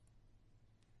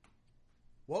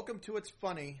Welcome to It's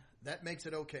Funny, That Makes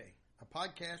It Okay, a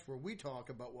podcast where we talk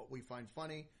about what we find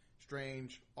funny,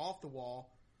 strange, off the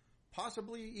wall,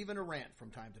 possibly even a rant from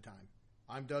time to time.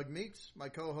 I'm Doug Meeks. My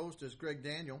co-host is Greg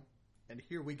Daniel, and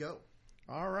here we go.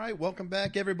 All right, welcome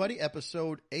back, everybody.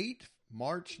 Episode 8,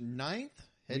 March 9th.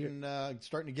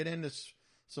 Starting to get into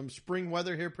some spring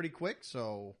weather here pretty quick,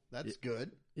 so that's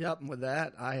good. Yep, and with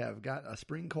that, I have got a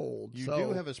spring cold. You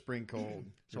do have a spring cold.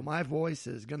 So my voice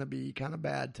is going to be kind of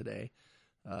bad today.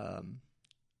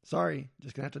 Sorry,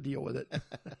 just going to have to deal with it.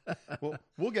 Well,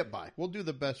 we'll get by. We'll do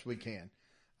the best we can.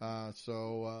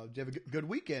 So do you have a good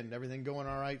weekend? Everything going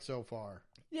all right so far?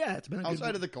 Yeah, it's been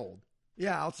outside of the cold.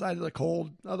 Yeah, outside of the cold.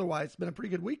 Otherwise, it's been a pretty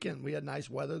good weekend. We had nice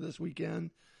weather this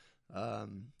weekend. Other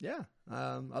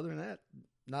than that,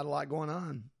 not a lot going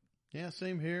on. Yeah,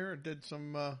 same here. Did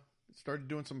some, started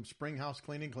doing some spring house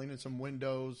cleaning some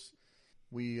windows.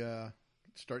 We,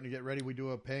 starting to get ready. We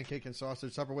do a pancake and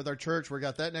sausage supper with our church. We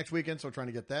got that next weekend. So trying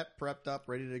to get that prepped up,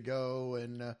 ready to go.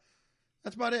 And,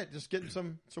 that's about it. Just getting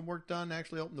some work done.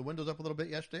 Actually opened the windows up a little bit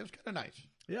yesterday. It was kind of nice.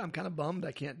 Yeah, I'm kind of bummed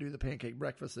I can't do the pancake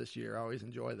breakfast this year. I always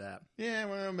enjoy that. Yeah,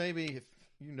 well, maybe if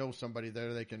you know somebody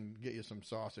there, they can get you some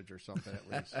sausage or something at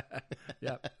least.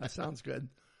 Yeah, that sounds good.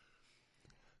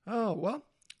 Oh, well,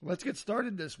 let's get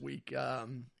started this week.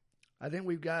 I think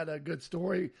we've got a good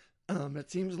story.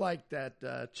 It seems like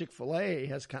that Chick-fil-A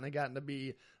has kind of gotten to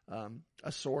be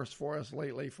a source for us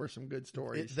lately for some good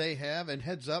stories. They have, and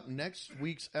heads up, next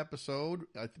week's episode,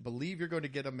 I believe you're going to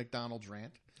get a McDonald's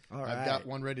rant. All right. I've got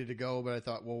one ready to go, but I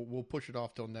thought, well, we'll push it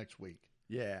off till next week.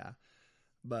 Yeah.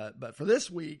 But for this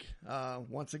week,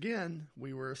 once again,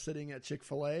 we were sitting at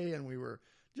Chick-fil-A and we were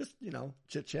just,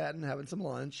 chit-chatting, having some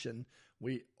lunch, and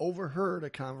we overheard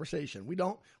a conversation. We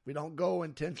don't go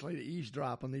intentionally to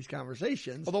eavesdrop on these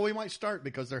conversations. Although we might start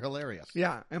because they're hilarious.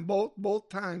 Yeah, and both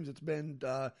times it's been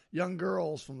young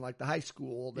girls from like the high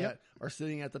school that are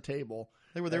sitting at the table.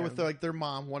 They were there with their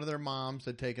mom. One of their moms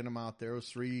had taken them out there. It was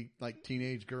 3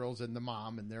 teenage girls and the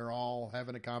mom, and they're all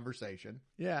having a conversation.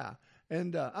 Yeah.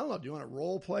 And I don't know, do you want to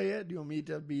role play it? Do you want me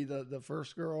to be the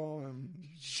first girl?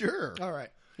 Sure. All right.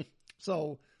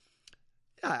 So,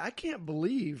 yeah, I can't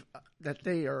believe that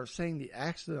they are saying the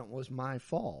accident was my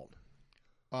fault.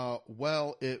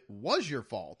 Well, it was your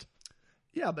fault.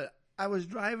 Yeah, but I was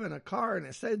driving a car and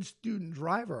it said student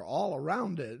driver all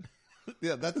around it.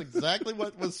 Yeah, that's exactly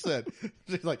what was said.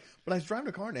 She's like, but I was driving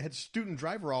a car and it had student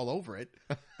driver all over it.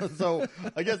 So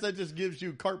I guess that just gives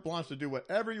you carte blanche to do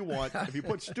whatever you want. If you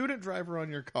put student driver on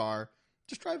your car,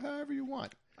 just drive however you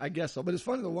want. I guess so. But it's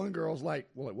funny, the one girl's like,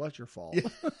 well, it was your fault. Yeah.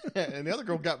 And the other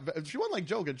girl she wasn't like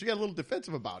joking. She got a little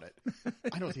defensive about it.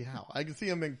 I don't see how. I can see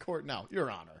him in court now.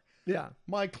 Your Honor. Yeah.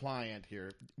 My client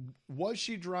here, was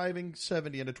she driving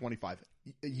 70 into 25?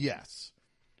 Yes.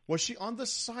 Was she on the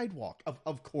sidewalk?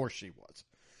 Of course she was.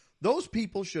 Those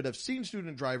people should have seen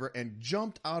student driver and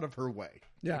jumped out of her way.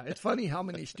 Yeah, it's funny how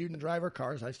many student driver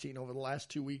cars I've seen over the last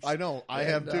 2 weeks. I know, I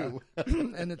have too.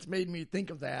 And it's made me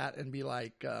think of that and be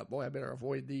like, boy, I better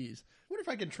avoid these. I wonder if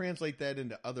I can translate that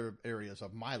into other areas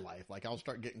of my life. Like I'll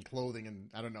start getting clothing and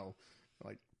I don't know,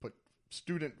 like put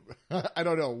student,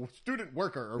 student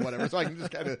worker or whatever. So I can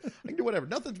just I can do whatever.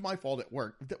 Nothing's my fault at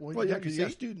work. Well, yeah, because you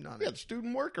got student on it. Yeah,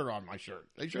 student worker on my shirt.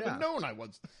 They should have known I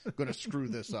was going to screw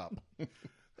this up.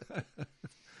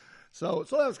 So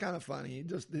that was kind of funny,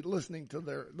 just listening to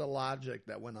the logic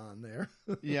that went on there.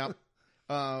 Yeah.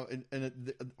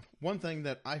 One thing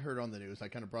that I heard on the news, I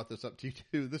kind of brought this up to you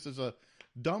too. This is a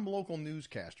dumb local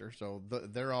newscaster, so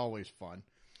they're always fun.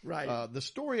 Right. The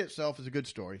story itself is a good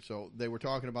story. So they were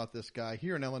talking about this guy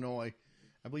here in Illinois.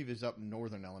 I believe he's up in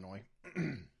northern Illinois.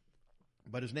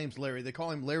 But his name's Larry. They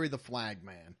call him Larry the Flag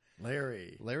Man.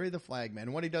 Larry the Flag Man.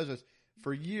 And what he does is,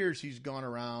 for years, he's gone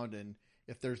around and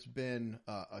if there's been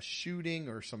a shooting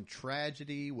or some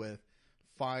tragedy with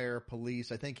fire, police,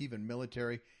 I think even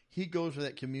military, he goes to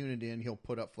that community and he'll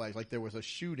put up flags. Like there was a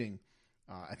shooting,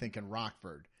 I think in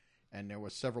Rockford, and there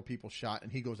was several people shot,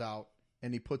 and he goes out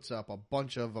and he puts up a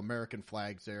bunch of American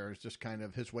flags there. It's just kind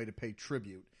of his way to pay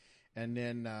tribute. And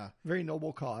then very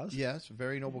noble cause. Yes,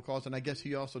 very noble cause. And I guess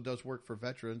he also does work for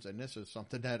veterans, and this is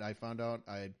something that I found out.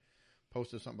 I had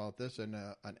posted something about this, and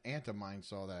an aunt of mine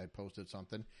saw that I posted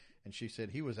something, and she said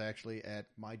he was actually at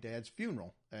my dad's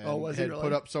funeral and was had he really?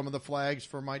 put up some of the flags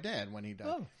for my dad when he died.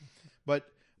 Oh. But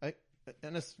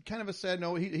and it's kind of a sad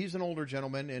note. He's an older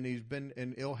gentleman, and he's been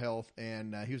in ill health,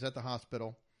 and he was at the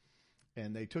hospital,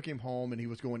 and they took him home, and he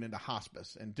was going into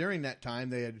hospice. And during that time,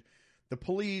 they had the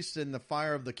police and the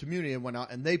fire of the community went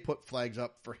out, and they put flags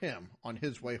up for him on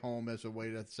his way home as a way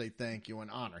to say thank you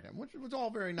and honor him, which was all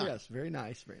very nice. Yes, very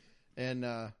nice. And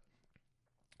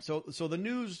so the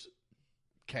news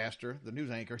newscaster, the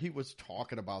news anchor, he was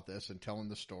talking about this and telling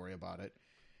the story about it.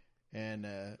 And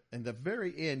in the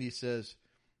very end, he says,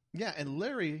 yeah, and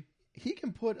Larry, he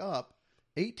can put up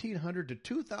 1,800 to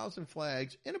 2,000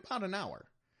 flags in about an hour,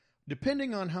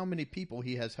 depending on how many people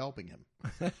he has helping him.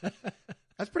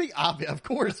 That's pretty obvious. Of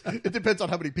course, it depends on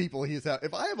how many people he's helping.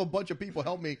 If I have a bunch of people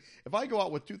help me, if I go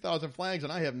out with 2,000 flags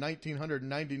and I have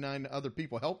 1,999 other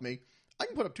people help me, I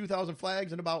can put up 2,000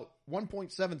 flags in about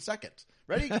 1.7 seconds.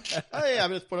 Ready? Hey, I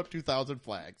just put up 2,000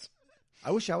 flags. I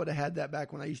wish I would have had that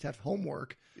back when I used to have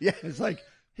homework. Yeah. It's like,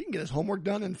 he can get his homework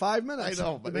done in 5 minutes. I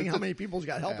know, but depending how many people's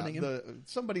got helping him.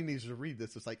 Somebody needs to read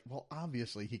this. It's like, well,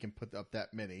 obviously he can put up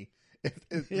that many.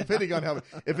 Depending on how,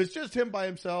 if it's just him by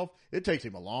himself, it takes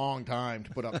him a long time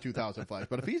to put up 2,000 flags.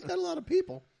 But if he's got a lot of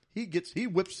people, he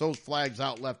whips those flags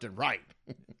out left and right.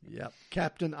 Yep,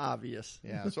 Captain Obvious.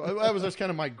 Yeah, so that was just kind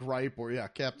of my gripe, or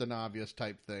Captain Obvious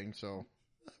type thing. So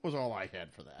that was all I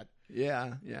had for that.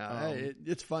 Yeah.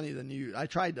 It's funny, the news. I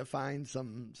tried to find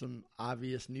some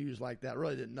obvious news like that.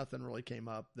 Really, nothing really came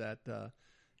up that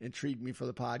intrigued me for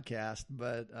the podcast.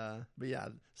 But yeah,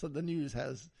 so the news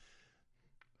has.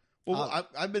 Well,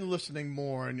 I've been listening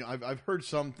more, and I've heard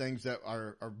some things that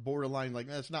are borderline, like,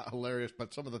 that's not hilarious,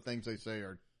 but some of the things they say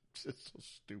are just so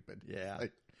stupid. Yeah.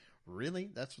 Like,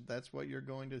 really? That's what you're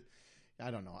going to... I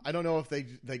don't know. I don't know if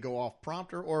they go off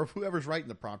prompter, or if whoever's writing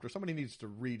the prompter, somebody needs to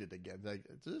read it again. Like,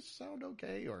 does this sound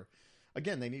okay? Or,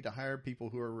 again, they need to hire people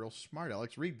who are real smart.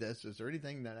 Alex, read this. Is there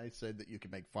anything that I said that you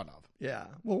can make fun of? Yeah.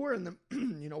 Well, we're in the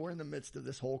we're in the midst of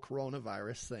this whole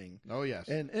coronavirus thing. Oh, yes.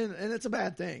 And it's a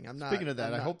bad thing. I'm not. Speaking of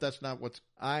that, I hope that's not what's.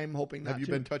 I'm hoping not. Have you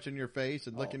been touching your face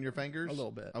and licking your fingers? A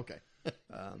little bit. Okay.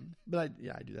 But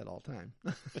I do that all the time.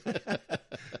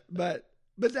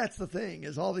 But that's the thing,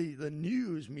 is all the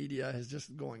news media is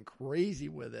just going crazy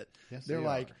with it. Yes, they're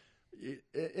like,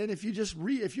 and if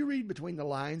you read between the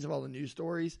lines of all the news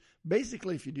stories,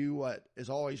 basically if you do what is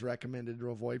always recommended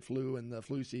to avoid flu in the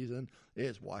flu season,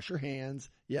 is wash your hands.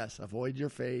 Yes, avoid your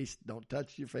face. Don't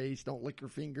touch your face. Don't lick your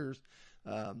fingers.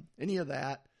 Any of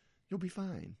that, you'll be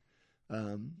fine.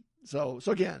 So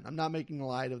again, I'm not making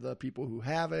light of the people who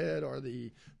have it, or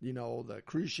the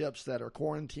cruise ships that are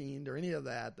quarantined, or any of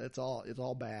that. It's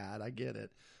all bad. I get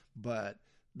it. But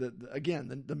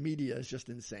the media is just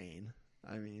insane.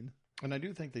 I mean, and I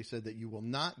do think they said that you will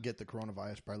not get the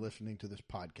coronavirus by listening to this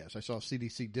podcast. I saw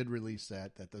CDC did release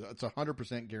that it's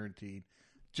 100% guaranteed.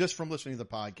 Just from listening to the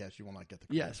podcast, you will not get the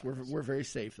coronavirus. Yes, we're very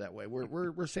safe that way.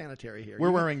 We're sanitary here.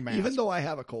 We're wearing masks, even though I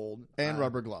have a cold, and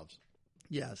rubber gloves.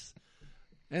 Yes.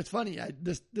 And it's funny,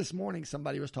 this morning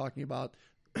somebody was talking about,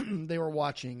 they were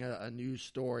watching a news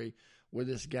story where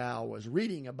this gal was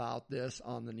reading about this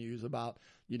on the news about,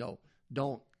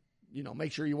 don't,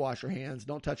 make sure you wash your hands,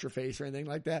 don't touch your face or anything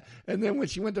like that. And then when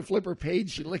she went to flip her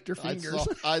page, she licked her fingers.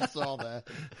 I saw that.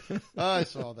 I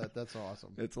saw that. That's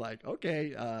awesome. It's like,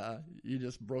 okay, you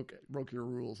just broke your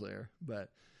rules there. But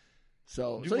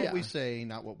do what we say,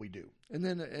 not what we do. And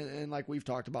then, and like we've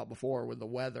talked about before with the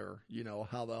weather,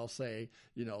 how they'll say,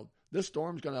 this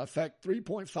storm's going to affect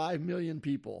 3.5 million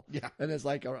people. Yeah. And it's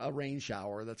like a rain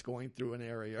shower that's going through an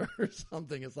area or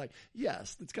something. It's like,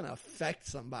 yes, it's going to affect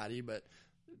somebody, but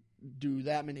do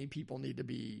that many people need to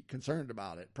be concerned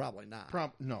about it? Probably not.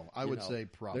 No, I would say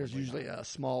probably there's usually not. A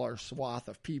smaller swath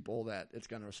of people that it's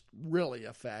going to really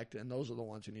affect, and those are the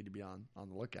ones who need to be on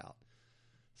the lookout.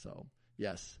 So,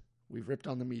 yes. We've ripped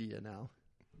on the media now.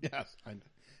 Yes,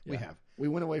 we have. We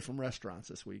went away from restaurants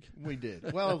this week. We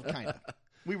did. Well, kind of.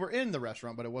 We were in the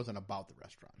restaurant, but it wasn't about the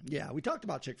restaurant. Yeah, we talked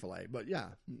about Chick-fil-A, but yeah,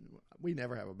 we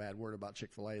never have a bad word about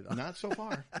Chick-fil-A, though. Not so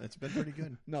far. It's been pretty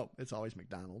good. No, it's always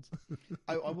McDonald's.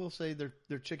 I will say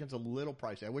their chicken's a little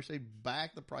pricey. I wish they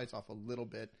backed the price off a little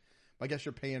bit. I guess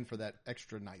you're paying for that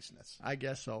extra niceness. I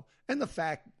guess so. And the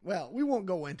fact, well, we won't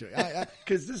go into it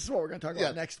because this is what we're going to talk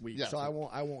about next week. Yeah. So I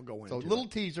won't go into it. So a little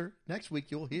teaser. Next week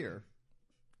you'll hear.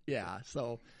 Yeah.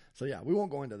 So yeah, we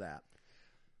won't go into that.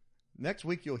 Next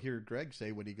week you'll hear Greg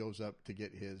say when he goes up to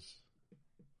get his,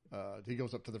 he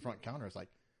goes up to the front counter. It's like,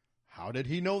 how did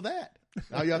he know that?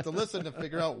 Now you have to listen to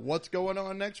figure out what's going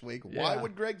on next week. Yeah. Why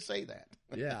would Greg say that?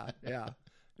 Yeah.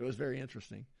 It was very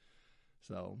interesting.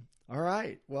 So, all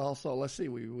right. Well, so let's see.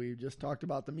 We just talked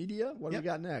about the media. What do we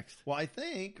got next? Well, I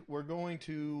think we're going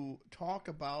to talk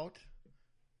about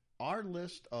our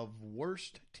list of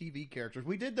worst TV characters.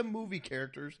 We did the movie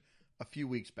characters a few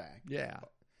weeks back. Yeah.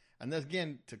 And then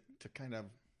again, to kind of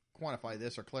quantify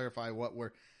this or clarify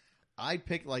I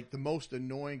picked like the most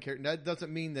annoying character. That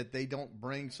doesn't mean that they don't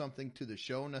bring something to the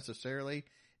show necessarily.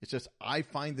 It's just I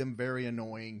find them very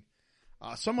annoying.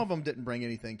 Some of them didn't bring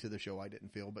anything to the show, I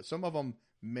didn't feel, but some of them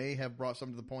may have brought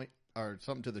something to the point or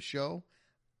something to the show.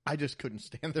 I just couldn't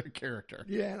stand their character.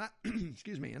 Yeah, and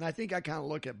excuse me. And I think I kind of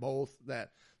look at both,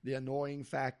 that the annoying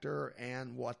factor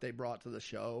and what they brought to the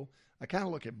show. I kind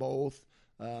of look at both.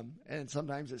 And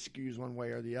sometimes it skews one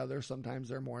way or the other. Sometimes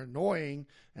they're more annoying,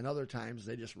 and other times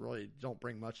they just really don't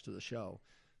bring much to the show.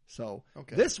 So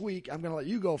This week, I'm going to let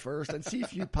you go first and see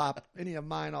if you pop any of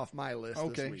mine off my list this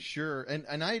Okay, week. sure.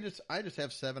 And I just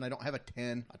have 7. I don't have a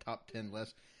top 10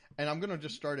 list. And I'm going to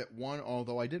just start at 1,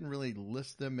 although I didn't really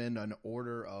list them in an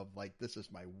order of like, this is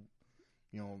my,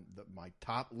 my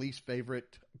top least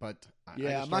favorite. But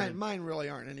yeah, mine really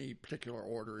aren't in any particular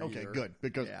order Okay, either. good.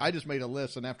 Because I just made a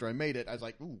list, and after I made it, I was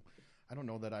like, ooh, I don't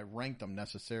know that I ranked them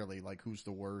necessarily, like who's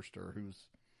the worst or who's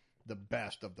the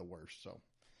best of the worst. So,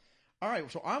 all right,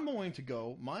 so I'm going to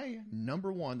go, my number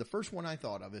 1, the first one I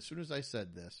thought of as soon as I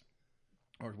said this,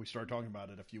 or we started talking about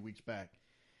it a few weeks back.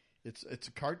 It's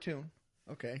a cartoon.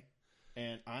 Okay.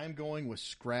 And I'm going with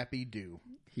Scrappy Doo.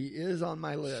 He is on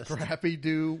my list. Scrappy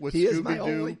Doo with He Scooby-Doo. is my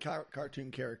only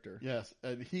cartoon character. Yes,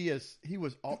 and he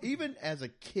was all, even as a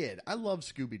kid, I love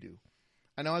Scooby-Doo.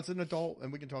 I know as an adult,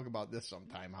 and we can talk about this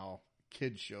sometime, how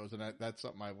kids shows, and that's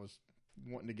something I was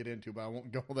wanting to get into, but I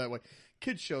won't go that way.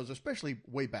 Kids shows, especially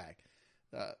way back,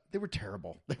 they were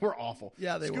terrible. They were awful.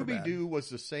 Yeah, they were bad. Scooby-Doo was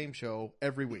the same show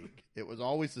every week. It was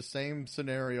always the same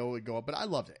scenario would go up, but I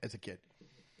loved it as a kid.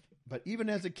 But even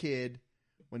as a kid,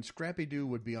 when Scrappy Doo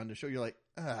would be on the show, you're like,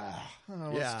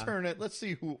 let's turn it. Let's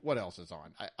see what else is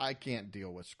on. I can't deal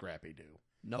with Scrappy Doo.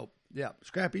 Nope. Yeah,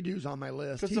 Scrappy Doo's on my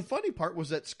list. Because the funny part was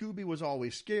that Scooby was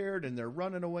always scared, and they're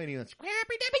running away, and he went,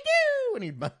 Scrappy Doo, and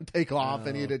he'd take off,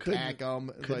 and he'd attack them.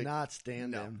 Could not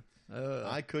stand him.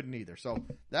 I couldn't either. So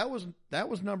that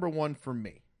was number 1 for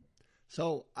me.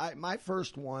 So my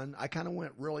first one, I kind of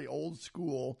went really old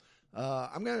school.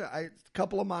 A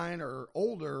couple of mine are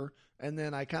older, and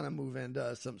then I kind of move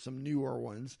into some newer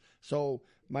ones. So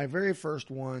my very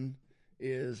first one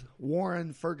is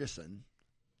Warren Ferguson.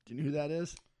 Do you know who that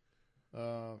is?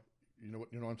 You know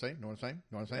what I'm saying? Know what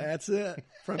I'm saying? That's it.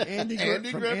 From Andy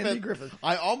Griffith.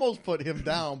 I almost put him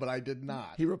down, but I did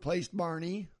not. He replaced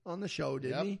Barney on the show,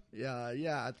 didn't he?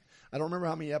 Yeah. I don't remember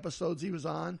how many episodes he was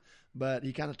on, but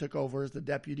he kind of took over as the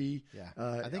deputy. Yeah.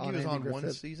 I think he was on Griffith.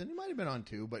 1 season. He might have been on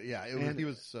 2, but yeah, he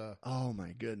was. Oh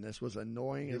my goodness, was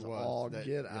annoying as all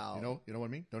get out. You know what I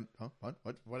mean? What?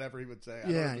 Whatever he would say.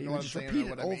 Yeah, he would just repeat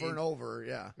it over and over.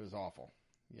 Yeah, it was awful.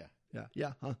 Yeah.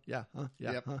 Yeah.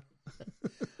 Yep.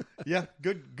 Yeah.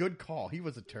 Good call. He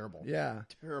was a terrible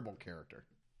character.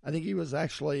 I think he was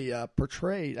actually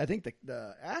portrayed. I think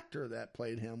the actor that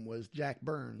played him was Jack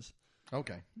Burns.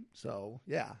 Okay. So,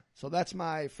 yeah. So that's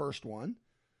my first one.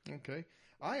 Okay.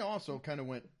 I also kind of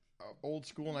went old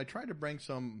school, and I tried to bring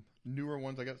some newer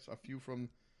ones. I got a few from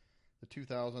the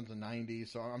 2000s and 90s.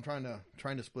 So I'm trying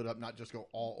to split up, not just go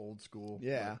all old school.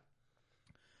 Yeah.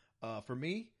 But, for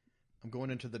me, I'm going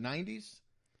into the 90s.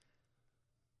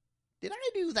 Did I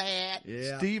do that?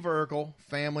 Yeah. Steve Urkel,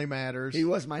 Family Matters. He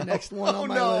was my next one on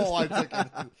my list.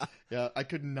 I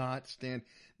could not stand.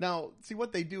 Now, see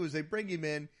what they do is they bring him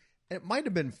in. It might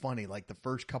have been funny, like the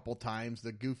first couple times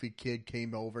the goofy kid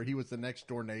came over. He was the next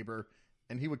door neighbor,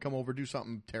 and he would come over, do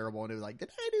something terrible, and he was like, did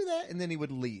I do that? And then he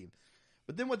would leave.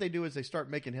 But then what they do is they start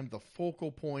making him the focal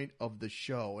point of the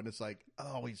show, and it's like,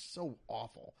 oh, he's so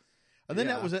awful. And then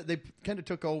that was it. They kind of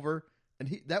took over,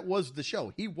 and that was the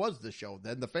show. He was the show.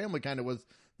 Then the family kind of was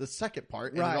the second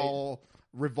part, and it all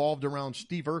revolved around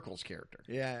Steve Urkel's character.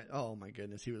 Yeah. Oh, my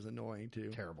goodness. He was annoying, too.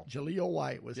 Terrible. Jaleel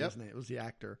White was his name. Was the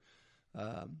actor.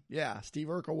 Steve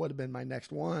Urkel would have been my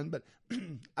next one, but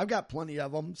I've got plenty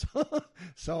of them,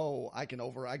 so I can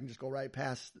just go right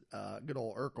past good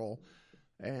old Urkel,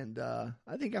 and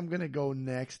I think I'm going to go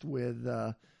next with.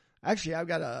 Actually, I've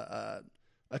got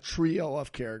a trio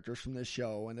of characters from this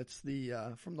show, and it's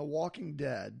from The Walking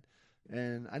Dead.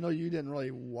 And I know you didn't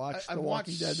really watch The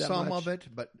Walking Dead that much. Some of it,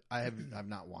 but I've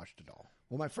not watched it all.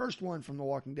 Well, my first one from The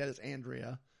Walking Dead is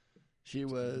Andrea. She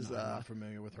was. I'm not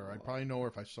familiar with her. I'd probably know her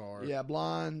if I saw her. Yeah,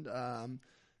 blonde.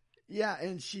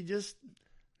 And she just.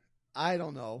 I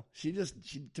don't know. She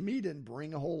to me didn't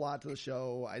bring a whole lot to the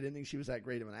show. I didn't think she was that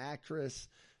great of an actress.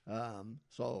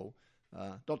 So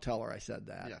don't tell her I said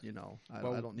that. Yeah. You know, I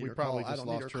don't need her. Probably just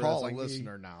lost her as a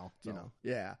listener now. So. You know,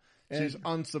 yeah. She's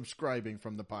unsubscribing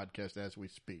from the podcast as we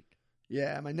speak.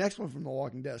 Yeah, my next one from The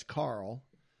Walking Dead is Carl.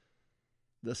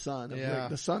 The son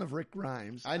of Rick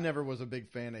Grimes. I never was a big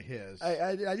fan of his.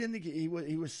 I didn't think he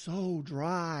was so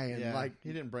dry and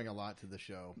he didn't bring a lot to the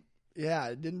show. Yeah,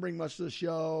 it didn't bring much to the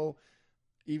show.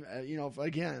 even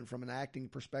again from an acting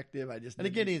perspective, I just And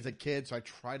again, he's a kid, so I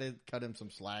try to cut him some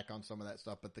slack on some of that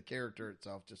stuff. But the character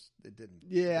itself it didn't.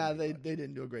 Yeah, didn't they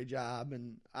didn't do a great job,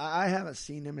 and I haven't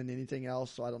seen him in anything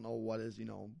else, so I don't know what his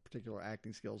particular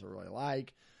acting skills are really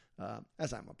like.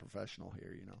 As I'm a professional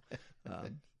here,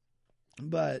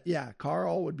 but yeah,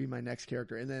 Carl would be my next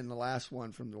character, and then the last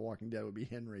one from The Walking Dead would be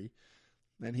Henry,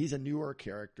 and he's a newer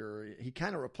character. He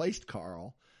kind of replaced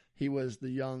Carl. He was the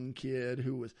young kid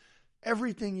who was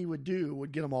everything he would do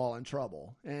would get him all in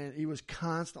trouble, and he was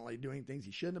constantly doing things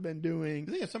he shouldn't have been doing.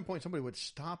 I think at some point somebody would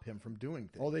stop him from doing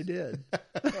things. Oh, they did.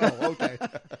 Oh, okay.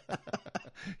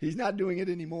 He's not doing it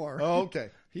anymore. Oh, okay.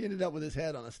 He ended up with his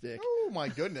head on a stick. Oh my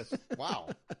goodness! Wow.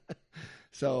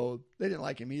 So they didn't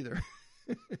like him either.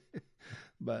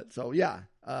 But so yeah,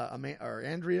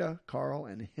 Andrea, Carl,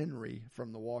 and Henry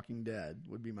from The Walking Dead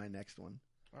would be my next one.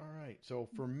 All right. So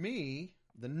for me,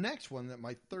 the next one,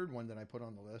 my third one that I put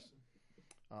on the list,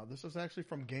 this is actually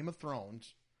from Game of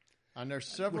Thrones, and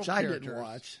there's several Which I characters. didn't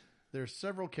watch. There's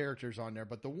several characters on there,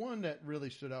 but the one that really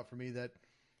stood out for me that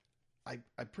I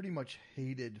pretty much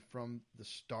hated from the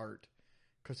start,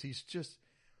 because he's just,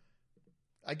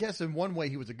 I guess in one way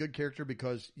he was a good character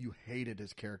because you hated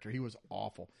his character. He was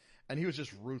awful, and he was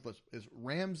just ruthless, is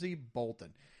Ramsay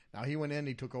Bolton. Now, he went in,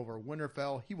 he took over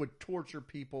Winterfell. He would torture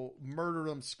people, murder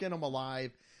them, skin them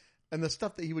alive, and the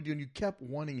stuff that he would do, and you kept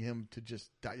wanting him to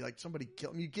just die. Like, somebody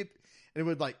kill him. And it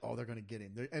would they're going to get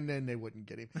him. And then they wouldn't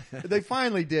get him. They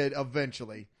finally did,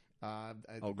 eventually.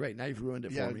 Oh, great. Now you've ruined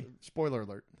it for me. Spoiler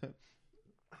alert.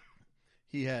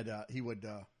 He would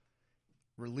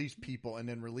release people and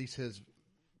then release his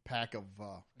pack of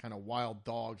kind of wild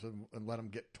dogs and let them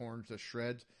get torn to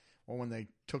shreds. Well, when they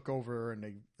took over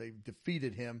and they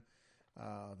defeated him,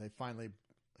 they finally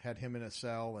had him in a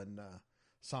cell, and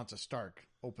Sansa Stark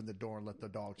opened the door and let the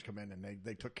dogs come in, and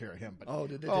they took care of him. But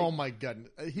did they? My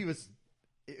goodness, he was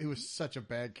such a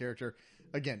bad character.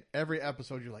 Again, every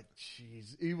episode you're like,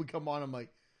 jeez. He would come on, I'm like,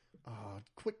 oh,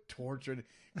 quit torturing,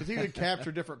 because he would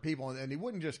capture different people, and he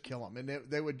wouldn't just kill them, and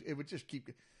it would just keep.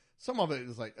 Some of it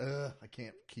is like, I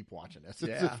can't keep watching this.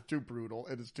 It's just too brutal,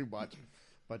 and it's too much.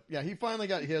 But yeah, he finally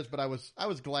got his. But I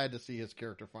was glad to see his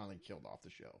character finally killed off the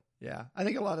show. Yeah, I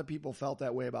think a lot of people felt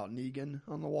that way about Negan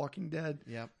on The Walking Dead.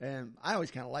 Yep. And I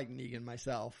always kind of liked Negan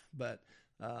myself, but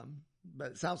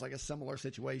it sounds like a similar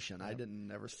situation. Yep. I didn't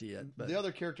ever see it. But the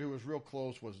other character who was real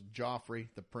close was Joffrey,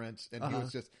 the prince, and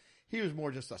he was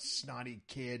more just a snotty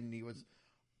kid, and he was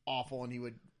awful, and he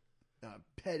would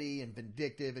petty and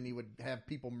vindictive, and he would have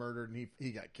people murdered, and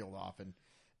he got killed off, and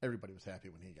everybody was happy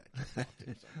when he got killed off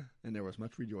too. So. And there was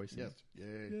much rejoicing. Yes.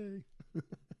 Yay.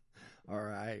 All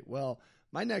right. Well,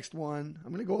 my next one,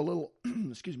 I'm going to go a little, a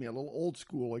little old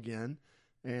school again,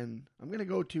 and I'm going to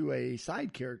go to a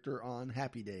side character on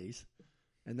Happy Days,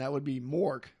 and that would be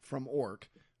Mork from Ork,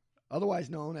 otherwise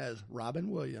known as Robin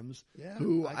Williams,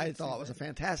 who I thought was a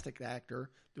fantastic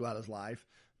actor throughout his life.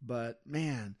 But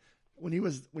man, when he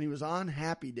was on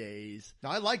Happy Days,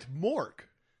 now I liked Mork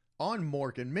on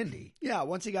Mork and Mindy. Yeah,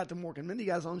 once he got to Mork and Mindy,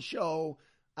 got his own show.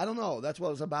 I don't know. That's what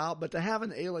it was about. But to have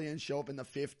an alien show up in the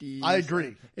 50s. I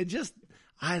agree. It just,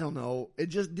 I don't know. It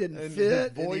just didn't and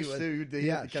fit. His voice,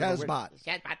 Shazbot.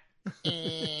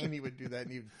 And he would do that,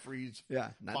 and he would freeze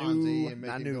Nanu, Fonzie and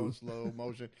make him go in slow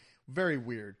motion. Very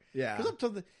weird. Yeah.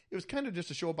 Because it was kind of just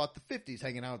a show about the 50s,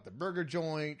 hanging out at the burger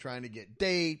joint, trying to get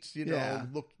dates,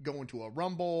 going to a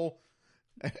rumble.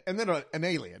 And then an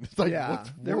alien. It's like, what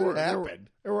happened?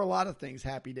 There were a lot of things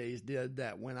Happy Days did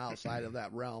that went outside of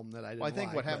that realm that I didn't I think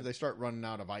like, what happened, they start running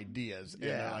out of ideas. And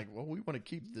they're like, well, we want to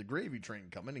keep the gravy train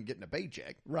coming and getting a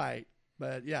paycheck. Right.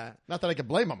 But yeah. Not that I could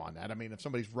blame them on that. I mean, if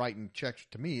somebody's writing checks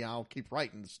to me, I'll keep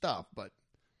writing the stuff. But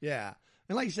yeah.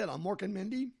 And like you said, on Mork and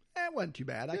Mindy, it wasn't too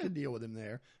bad. I could deal with him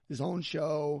there. His own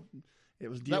show.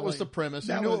 That was the premise.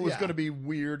 You knew it was going to be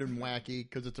weird and wacky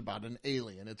because it's about an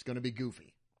alien. It's going to be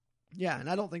goofy. Yeah, and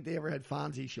I don't think they ever had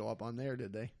Fonzie show up on there,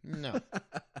 did they? No.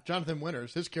 Jonathan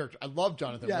Winters, his character. I love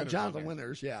Jonathan Winters. Yeah, Jonathan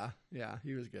Winters. Yeah,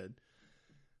 he was good.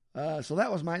 So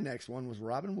that was my next one, was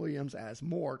Robin Williams as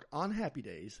Mork on Happy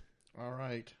Days. All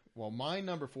right. Well, my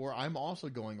number 4, I'm also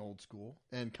going old school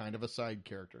and kind of a side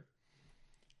character.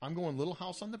 I'm going Little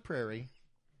House on the Prairie.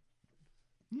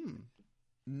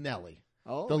 Nellie.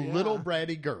 Oh, the little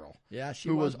bratty girl. Yeah, she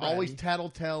who was always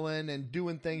tattletelling and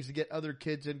doing things to get other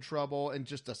kids in trouble, and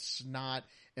just a snot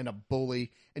and a bully.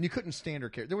 And you couldn't stand her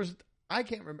character. I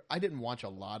can't remember. I didn't watch a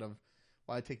lot of.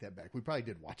 Well, I take that back. We probably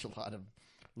did watch a lot of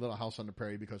Little House on the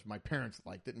Prairie because my parents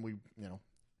liked it, and we,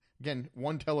 again,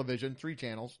 one television, 3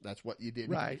 channels. That's what you did.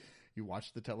 Right. You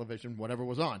watched the television, whatever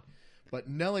was on. But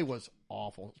Nellie was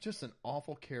awful. Just an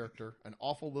awful character, an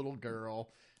awful little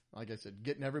girl. like I said,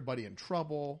 getting everybody in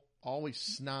trouble, always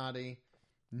snotty.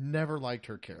 Never liked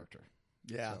her character.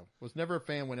 Yeah. So, was never a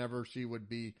fan whenever she would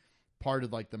be part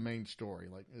of like the main story.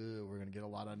 Like, we're going to get a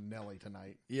lot of Nellie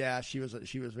tonight. Yeah, she was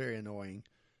very annoying.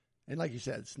 And like you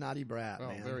said, snotty brat, Oh,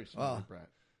 man. very snotty brat.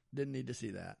 Didn't need to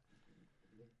see that.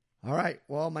 All right.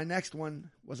 Well, my next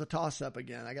one was a toss-up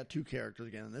again. I got two characters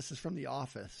again, and this is from The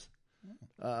Office.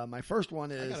 My first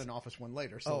one is... I got an Office one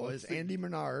later. So is Andy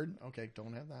Bernard. Okay,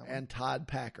 don't have that one. And Todd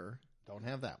Packer. Don't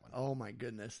have that one. Oh, my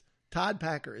goodness. Todd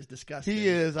Packer is disgusting. He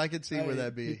is. I could see where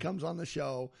that'd be. He comes on the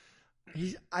show.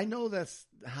 I know that's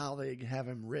how they have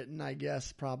him written, I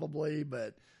guess, probably,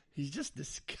 but he's just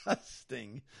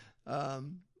disgusting.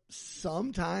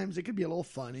 Sometimes it could be a little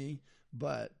funny,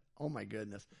 but oh my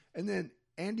goodness. And then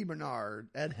Andy Bernard,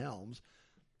 Ed Helms,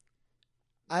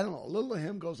 I don't know, a little of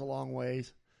him goes a long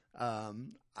ways.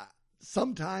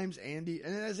 Sometimes Andy,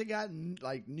 and as it got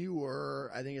like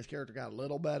newer, I think his character got a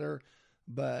little better,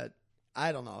 but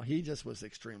I don't know. He just was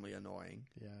extremely annoying.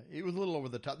 Yeah, he was a little over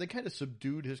the top. They kind of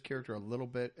subdued his character a little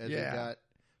bit as he got,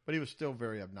 but he was still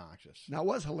very obnoxious. Now, it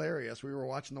was hilarious. We were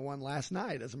watching the one last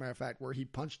night, as a matter of fact, where he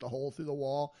punched a hole through the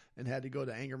wall and had to go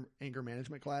to anger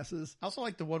management classes. I also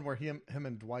like the one where him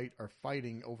and Dwight are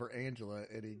fighting over Angela,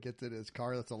 and he gets in his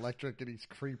car that's electric, and he's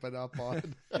creeping up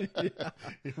on it.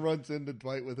 He runs into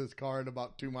Dwight with his car at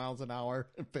about 2 miles an hour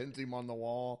and pins him on the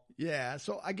wall. Yeah,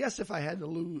 so I guess if I had to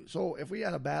lose, so if we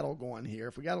had a battle going here,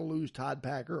 if we got to lose Todd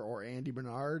Packer or Andy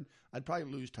Bernard, I'd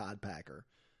probably lose Todd Packer.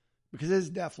 Because this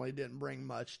definitely didn't bring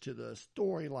much to the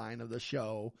storyline of the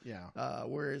show. Yeah.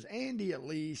 Whereas Andy, at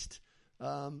least,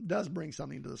 does bring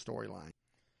something to the storyline.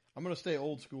 I'm going to stay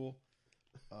old school.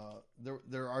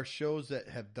 There are shows that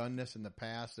have done this in the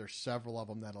past. There's several of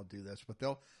them that'll do this, but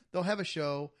they'll have a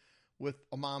show with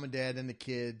a mom and dad and the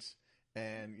kids,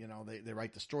 and they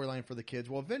write the storyline for the kids.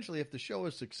 Well, eventually, if the show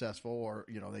is successful, or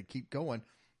they keep going,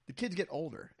 the kids get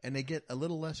older and they get a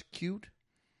little less cute.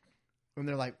 And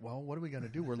they're like, well, what are we going to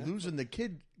do? We're losing the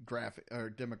kid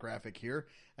demographic here,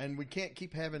 and we can't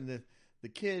keep having the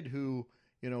kid who,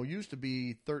 used to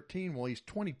be 13. Well, he's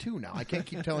 22 now. I can't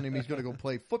keep telling him he's going to go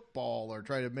play football or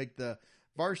try to make the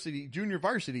junior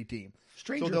varsity team.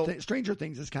 Stranger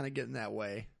Things is kind of getting that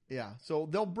way. Yeah. So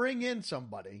they'll bring in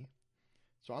somebody.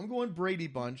 So I'm going Brady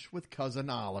Bunch with Cousin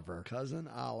Oliver. Cousin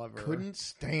Oliver. Couldn't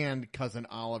stand Cousin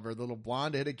Oliver, the little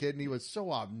blonde-headed kid, and he was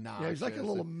so obnoxious. Yeah, he's like a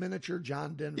little miniature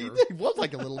John Denver. He was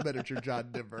like a little miniature John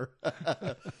Denver.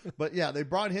 But yeah, they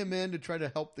brought him in to try to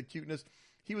help the cuteness.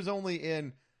 He was only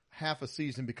in half a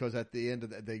season because at the end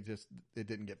of that, it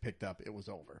didn't get picked up. It was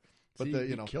over. But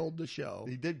he killed the show.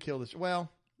 He did kill the show.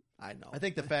 Well, I know. I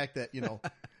think the fact that,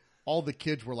 all the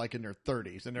kids were like in their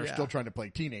 30s and they're still trying to play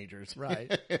teenagers.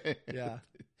 Right. Yeah.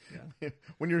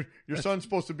 When your son's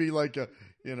supposed to be like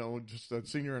just a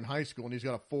senior in high school and he's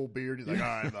got a full beard, he's like, all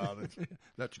right, Bob,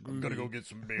 I'm going to go get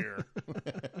some beer.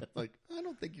 Like, I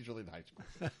don't think he's really in high school.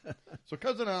 So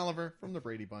Cousin Oliver from the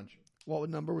Brady Bunch. What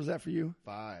number was that for you?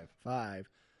 5. 5.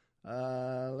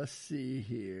 Let's see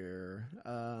here.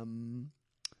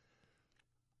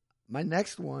 My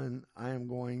next one, I am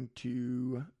going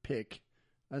to pick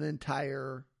an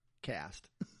entire cast.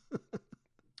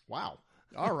 Wow.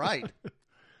 All right.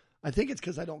 I think it's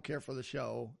because I don't care for the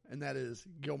show, and that is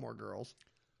Gilmore Girls.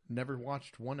 Never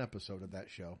watched one episode of that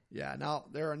show. Yeah. Now,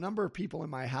 there are a number of people in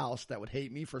my house that would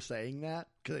hate me for saying that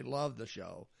because they love the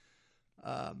show.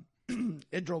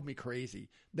 It drove me crazy.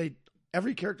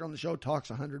 Every character on the show talks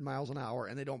 100 miles an hour,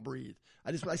 and they don't breathe.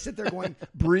 I sit there going,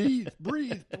 breathe,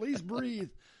 please breathe.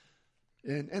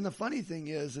 And the funny thing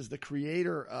is the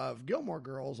creator of Gilmore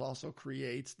Girls also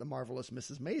creates The Marvelous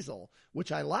Mrs. Maisel,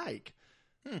 which I like.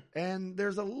 And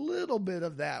there's a little bit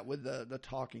of that with the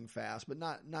talking fast, but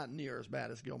not near as bad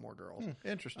as Gilmore Girls.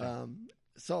 Interesting.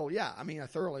 So yeah, I mean, I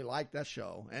thoroughly like that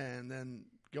show, and then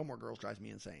Gilmore Girls drives me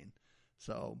insane.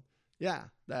 So yeah,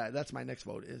 that's my next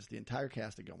vote is the entire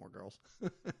cast of Gilmore Girls.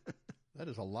 That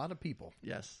is a lot of people.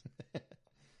 Yes.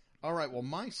 All right. Well,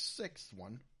 my 6th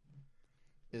one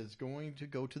is going to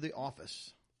go to The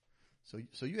Office.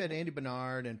 So you had Andy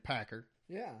Bernard and Packer.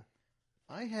 Yeah.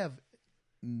 I have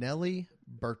Nellie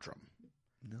Bertram.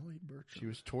 Nellie Bertram. She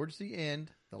was towards the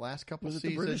end, the last couple Was it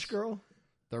seasons. the British girl?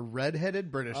 The redheaded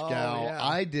British gal. Yeah.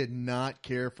 I did not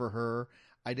care for her.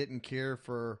 I didn't care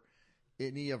for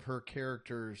any of her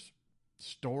characters'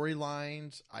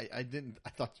 storylines. I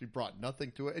thought she brought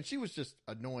nothing to it. And she was just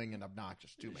annoying and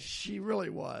obnoxious to me. She really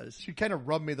was. She kind of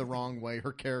rubbed me the wrong way.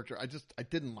 Her character, I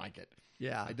didn't like it.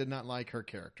 Yeah. I did not like her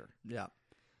character. Yeah.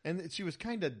 And she was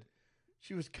kind of dumb.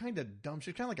 She was kind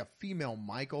of like a female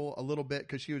Michael a little bit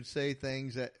because she would say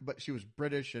things but she was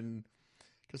British and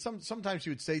Because sometimes she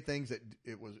would say things that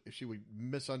she would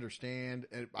misunderstand,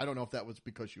 and I don't know if that was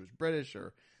because she was British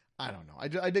or I don't know.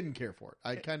 I didn't care for it.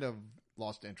 I kind of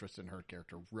lost interest in her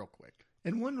character real quick.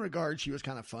 In one regard, she was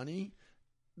kind of funny.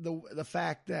 The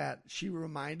fact that she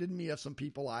reminded me of some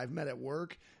people I've met at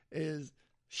work is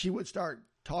she would start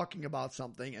talking about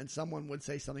something and someone would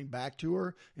say something back to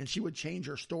her and she would change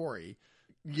her story.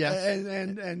 Yes.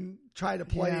 And try to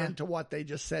play into what they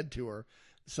just said to her.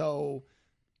 So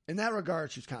in that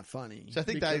regard, she's kind of funny. So I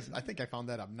think I found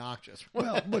that obnoxious.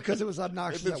 Well, because it was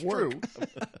obnoxious at work. True.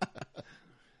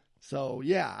 So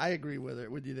yeah, I agree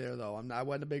with you there though. I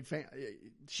wasn't a big fan.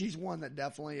 She's one that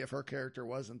definitely, if her character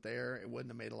wasn't there, it wouldn't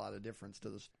have made a lot of difference to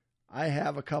this. I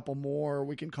have a couple more.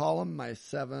 We can call them my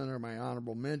 7 or my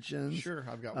honorable mentions. Sure,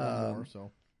 I've got one more.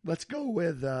 So let's go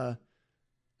with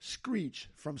Screech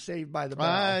from Saved by the Bell.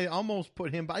 I almost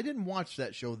put him, but I didn't watch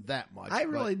that show that much. I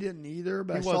really didn't either,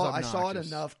 but I saw it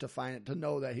enough to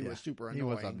know that he was super annoying.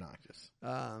 He was obnoxious.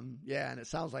 Yeah, and it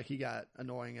sounds like he got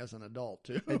annoying as an adult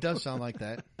too. It does sound like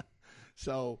that.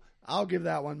 So I'll give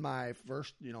that one my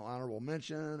first, honorable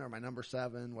mention or my number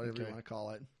 7, whatever you want to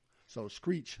call it. So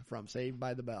Screech from Saved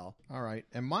by the Bell. All right.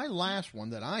 And my last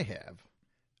one that I have,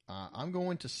 I'm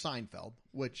going to Seinfeld,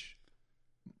 which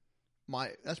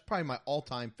that's probably my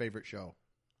all-time favorite show.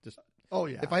 Oh,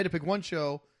 yeah. If I had to pick one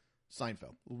show,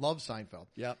 Seinfeld. Love Seinfeld.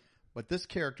 Yep. But this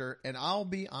character, and I'll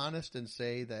be honest and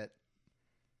say that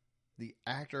the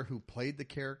actor who played the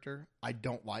character, I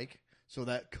don't like. So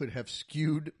that could have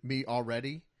skewed me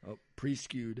already. Oh,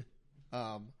 pre-skewed.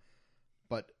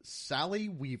 But Sally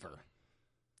Weaver,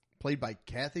 played by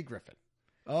Kathy Griffin.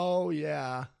 Oh,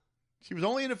 yeah. She was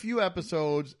only in a few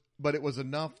episodes, but it was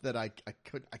enough that I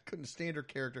couldn't stand her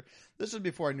character. This is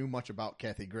before I knew much about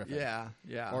Kathy Griffin.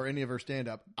 Yeah. Or any of her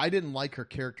stand-up. I didn't like her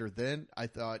character then. I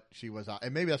thought she was,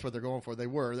 and maybe that's what they're going for. They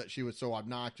were, that she was so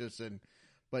obnoxious,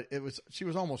 but she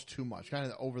was almost too much, kind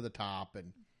of over the top,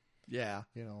 and yeah,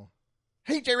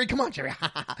 hey, Jerry, come on, Jerry.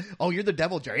 Oh, you're the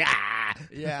devil, Jerry.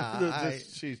 Yeah.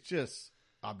 She's just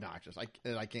obnoxious.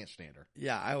 I can't stand her.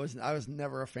 Yeah, I was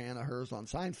never a fan of hers on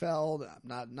Seinfeld.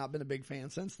 I've not been a big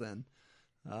fan since then.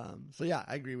 So yeah,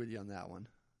 I agree with you on that one.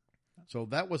 So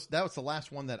that was the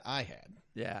last one that I had.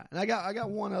 Yeah, and I got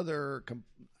one other.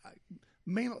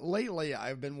 Lately,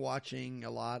 I've been watching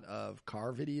a lot of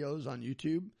car videos on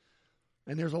YouTube,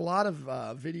 and there's a lot of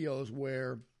videos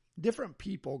where different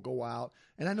people go out,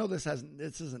 and I know this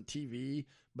isn't TV,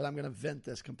 but I'm going to vent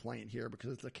this complaint here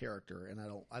because it's a character, and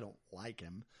I don't like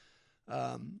him.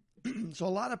 So a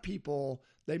lot of people,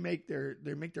 they make their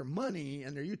money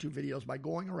in their YouTube videos by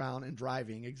going around and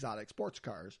driving exotic sports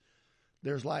cars.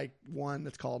 There's like one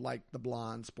that's called like the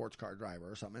blonde sports car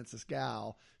driver or something. It's this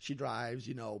gal. She drives,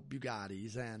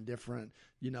 Bugattis and different,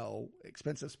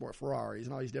 expensive sport Ferraris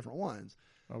and all these different ones.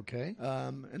 Okay.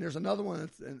 And there's another one.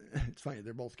 And it's funny.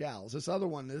 They're both gals. This other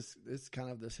one is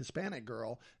kind of this Hispanic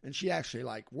girl, and she actually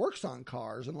like works on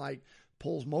cars and like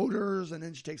pulls motors, and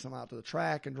then she takes them out to the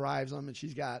track and drives them. And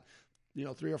she's got,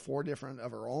 3 or 4 different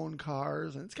of her own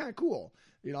cars, and it's kind of cool.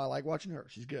 I like watching her.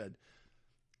 She's good.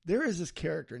 There is this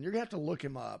character, and you're going to have to look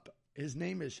him up. His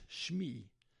name is Shmee.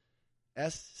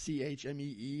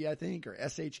 Schmee, I think, or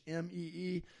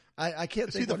Shmee. I can't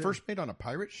Is think. he the first mate on a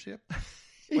pirate ship?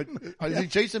 Is he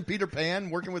chasing Peter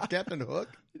Pan, working with Captain Hook?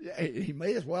 He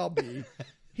may as well be.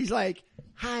 He's like,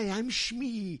 "Hi, I'm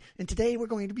Shmee, and today we're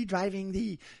going to be driving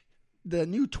the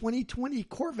new 2020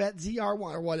 Corvette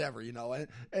ZR1 or whatever,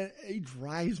 and he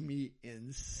drives me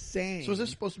insane." So is this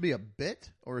supposed to be a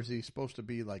bit, or is he supposed to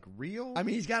be like real? I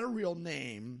mean, he's got a real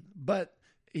name, but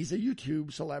he's a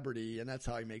YouTube celebrity, and that's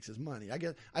how he makes his money.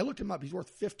 I looked him up. He's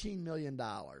worth $15 million.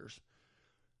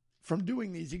 From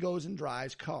doing these, he goes and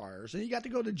drives cars, and he got to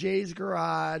go to Jay's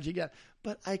garage.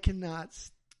 But I cannot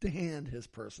stand his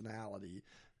personality.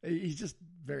 He's just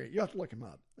you have to look him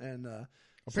up. And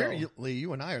apparently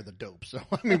you and I are the dope. So,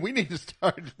 I mean, we need to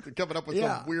start coming up with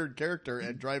some weird character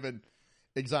and driving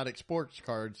exotic sports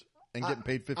cars and getting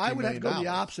paid $15 million. I would have to go the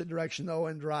opposite direction, though,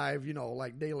 and drive,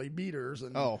 like daily beaters.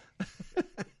 And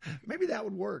maybe that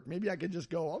would work. Maybe I could just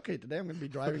go, okay, today I'm going to be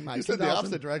driving my. You said the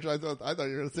opposite direction. I thought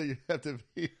you were going to say you have to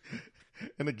be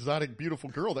an exotic, beautiful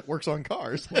girl that works on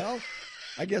cars. Well,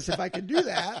 I guess if I could do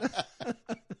that.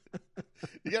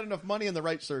 You got enough money and the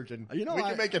right surgeon. We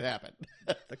can make it happen.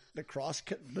 The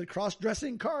cross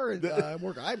dressing car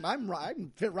work. I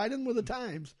can fit right in with the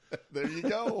times. There you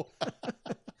go.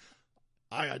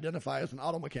 I identify as an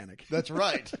auto mechanic. That's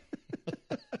right.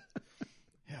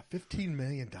 Yeah, $15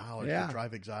 million to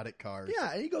drive exotic cars.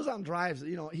 Yeah, he goes out and drives.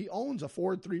 He owns a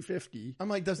Ford 350. I'm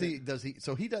like, does he?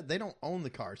 So they don't own the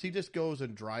cars. He just goes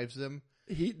and drives them.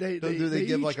 Do they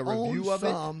give like a review of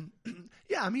it?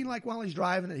 Yeah, I mean, like while he's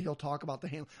driving it, he'll talk about the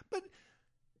handle. But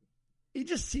he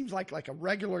just seems like a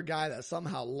regular guy that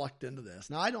somehow lucked into this.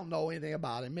 Now, I don't know anything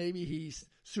about him. Maybe he's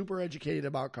super educated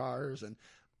about cars, and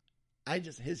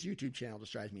his YouTube channel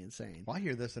just drives me insane. Well, I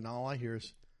hear this, and all I hear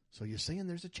is, so you're saying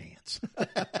there's a chance?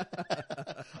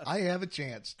 I have a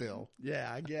chance still.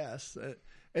 Yeah, I guess.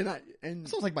 It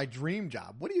sounds like my dream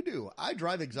job. What do you do? I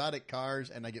drive exotic cars,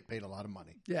 and I get paid a lot of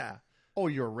money. Yeah. Oh,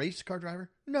 you're a race car driver?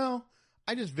 No.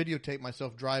 I just videotape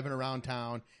myself driving around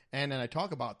town, and then I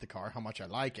talk about the car, how much I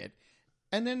like it,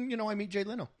 and then I meet Jay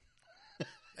Leno.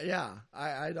 Yeah,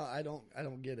 I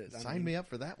don't get it. Sign me up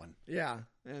for that one. Yeah,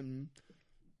 and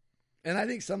I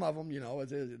think some of them,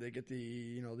 they get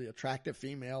the attractive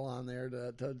female on there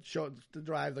to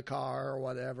drive the car or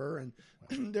whatever, and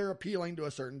they're appealing to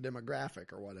a certain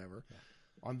demographic or whatever.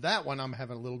 On that one, I'm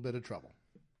having a little bit of trouble.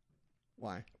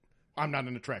 Why? I'm not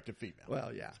an attractive female.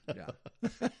 Well, yeah.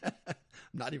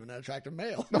 I'm not even an attractive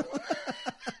male.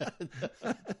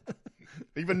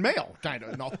 Even male, kind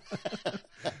of. No.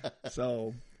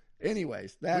 So,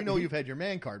 anyways, we know you've had your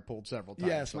man card pulled several times.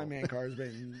 Yes, my man card has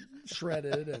been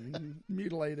shredded and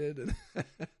mutilated, and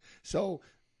so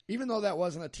even though that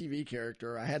wasn't a TV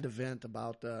character, I had to vent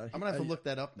about. I'm gonna have to look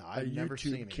that up now. I've never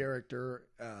seen it. Character.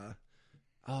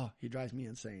 He drives me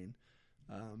insane.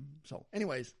 So,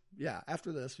 anyways, yeah.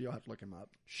 After this, you'll have to look him up.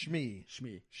 Shmee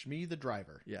the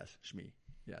driver. Yes, Shmee.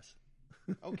 Yes.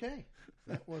 Okay,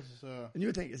 that was. And you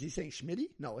would think, is he saying Schmitty?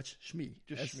 No, it's Shmee.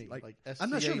 Just Shmee. Like I'm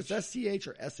not sure if it's SCH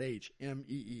or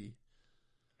SHMEE.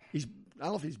 I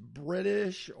don't know if he's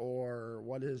British or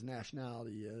what his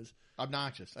nationality is.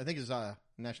 Obnoxious. I think his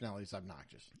nationality is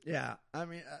obnoxious. Yeah, I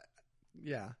mean,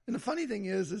 yeah. And the funny thing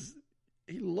is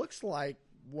he looks like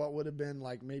what would have been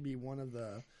like maybe one of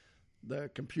the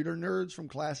computer nerds from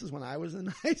classes when I was in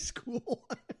high school.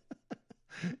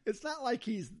 It's not like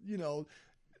he's,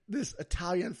 this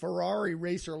Italian Ferrari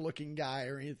racer looking guy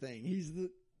or anything.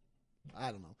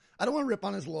 I don't know. I don't want to rip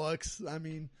on his looks. I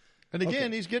mean, and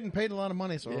again, he's getting paid a lot of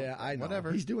money. So yeah, I know.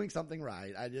 Whatever. He's doing something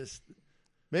right.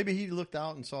 Maybe he looked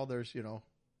out and saw there's,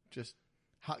 just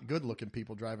hot, good looking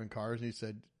people driving cars. And he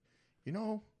said,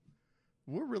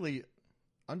 we're really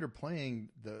underplaying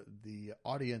the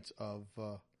audience of,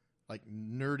 like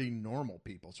nerdy normal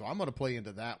people. So I'm going to play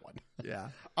into that one. Yeah.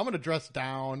 I'm going to dress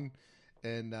down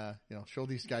and, show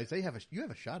these guys, you have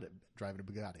a shot at driving a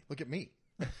Bugatti. Look at me.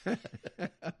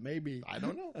 Maybe. I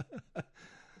don't know.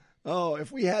 Oh,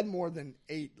 if we had more than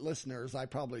 8 listeners, I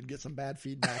probably would get some bad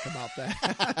feedback about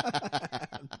that.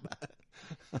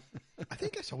 I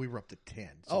think I saw we were up to 10.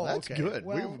 So that's okay. good.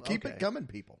 Well, keep it coming,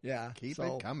 people. Yeah. Keep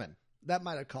it coming. That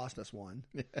might have cost us one.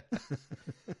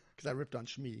 Because I ripped on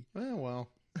Shmee. Well.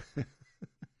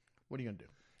 What are you going to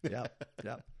do?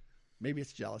 Yeah. Maybe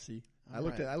it's jealousy. I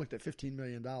looked at $15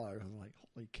 million. I was like,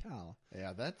 holy cow.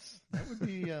 Yeah, that would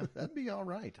be that'd be all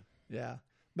right. Yeah.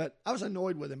 But I was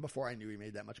annoyed with him before I knew he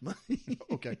made that much money.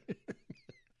 Okay.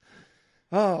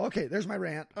 Oh, okay. There's my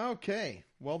rant. Okay.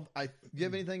 Well, do you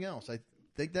have anything else? I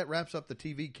think that wraps up the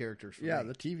TV characters for me. Yeah,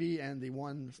 the TV and the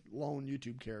one lone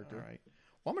YouTube character. All right.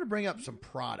 Well, I'm going to bring up some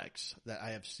products that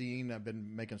I have seen. I've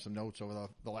been making some notes over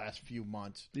the last few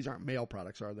months. These aren't male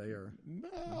products, are they? Or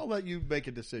I'll let you make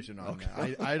a decision on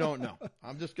that. I don't know.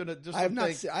 I'm just going to I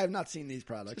have not seen these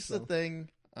products. Just the thing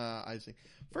I see.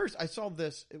 First, I saw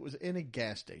this. It was in a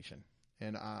gas station,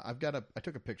 and I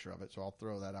took a picture of it, so I'll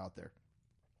throw that out there.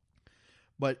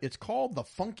 But it's called the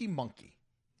Funky Monkey.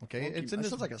 Okay, it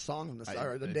sounds like a song from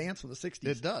the dance from the 60s.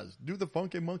 It does. Do the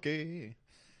Funky Monkey.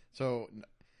 So.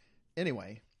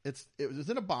 Anyway, it was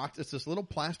in a box. It's this little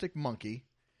plastic monkey,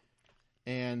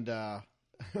 and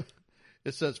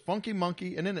it says "Funky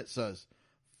Monkey," and then it says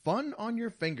 "Fun on your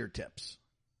fingertips."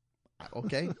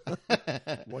 Okay,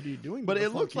 what are you doing? But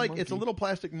it looks like it's a little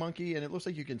plastic monkey, and it looks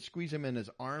like you can squeeze him in. His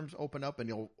arms open up, and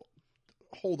he'll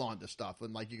hold on to stuff,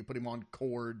 and like you can put him on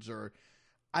cords or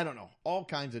I don't know, all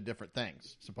kinds of different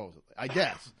things. Supposedly, I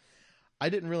guess. I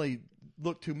didn't really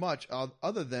look too much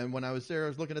other than when I was there, I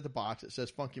was looking at the box. It says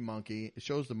Funky Monkey. It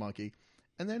shows the monkey.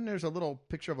 And then there's a little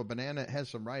picture of a banana. It has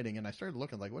some writing. And I started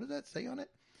looking like, what does that say on it?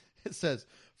 It says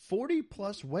 40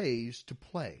 plus ways to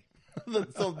play.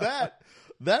 So that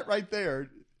right there,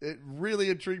 it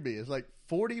really intrigued me. It's like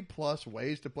 40 plus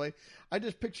ways to play. I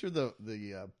just picture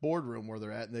the boardroom where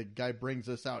they're at. And the guy brings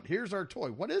this out. Here's our toy.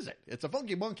 What is it? It's a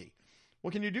Funky Monkey.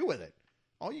 What can you do with it?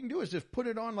 All you can do is just put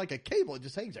it on like a cable. It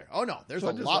just hangs there. Oh, no. There's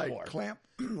a lot more.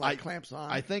 Clamps on.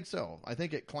 I think so. I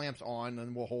think it clamps on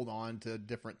and will hold on to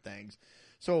different things.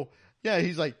 So, yeah,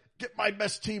 he's like, get my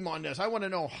best team on this. I want to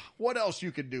know what else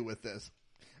you can do with this.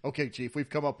 Okay, Chief, we've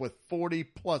come up with 40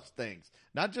 plus things.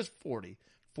 Not just 40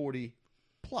 40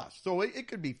 plus. So it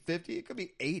could be 50, it could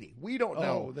be 80. We don't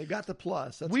know. Oh, they got the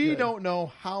plus. That's We good. don't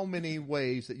know how many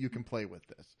ways that you can play with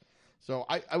this. So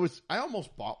I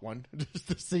almost bought one just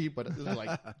to see, but it was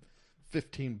like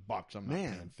 $15. I'm not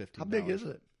paying $15. How big is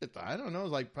it? I don't know.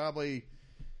 It's like probably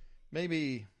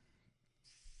maybe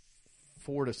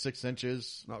 4 to 6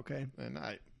 inches. Okay. And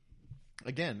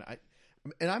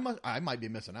I might be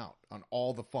missing out on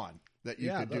all the fun that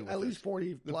you could do with at this. least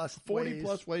 40 plus 40 ways.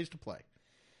 plus ways to play.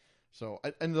 So,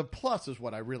 and the plus is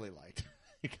what I really liked.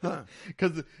 Huh.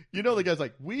 Because, the guy's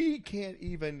like, we can't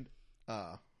even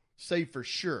say for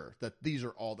sure that these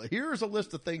are all here's a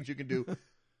list of things you can do,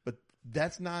 but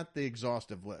that's not the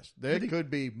exhaustive list. There could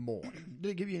be more.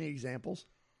 Did it give you any examples?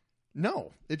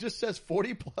 No, it just says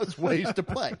 40 plus ways to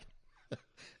play.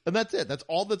 And that's it. That's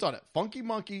all that's on it. Funky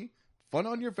Monkey, fun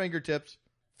on your fingertips,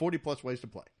 40 plus ways to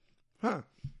play. Huh.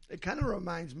 It kind of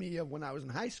reminds me of when I was in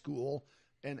high school,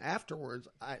 and afterwards,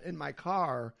 in my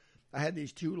car, I had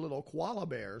these 2 little koala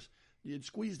bears. You'd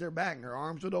squeeze their back, and their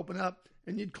arms would open up,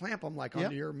 and you'd clamp them like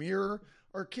onto your mirror.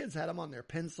 Or kids had them on their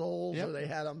pencils, or they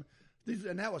had them.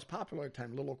 And that was popular at the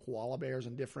time, little koala bears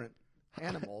and different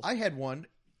animals. I had one.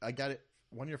 I got it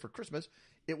one year for Christmas.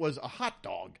 It was a hot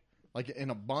dog, like in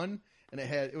a bun, and it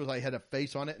had a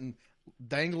face on it and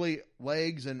dangly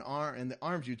legs and the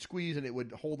arms you'd squeeze and it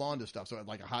would hold on to stuff. So it had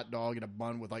like a hot dog in a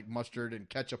bun with like mustard and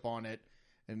ketchup on it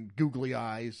and googly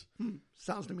eyes.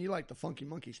 Sounds to me like the Funky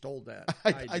Monkey stole that.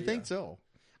 I think so.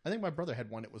 I think my brother had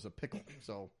one. It was a pickle.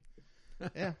 So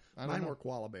yeah, Mine were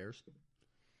koala bears.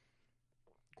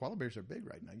 Koala bears are big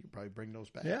right now. You probably bring those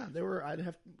back. Yeah, they were. I'd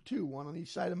have 2, one on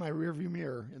each side of my rearview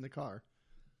mirror in the car.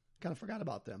 Kind of forgot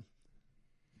about them.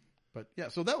 But yeah,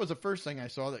 so that was the first thing I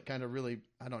saw that kind of really,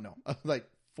 I don't know, like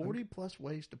 40 plus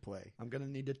ways to play. I'm going to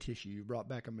need a tissue. You brought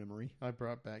back a memory. I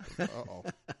brought back, uh-oh.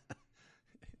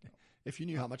 If you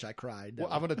knew how much I cried. Well,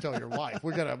 I'm going to tell your wife.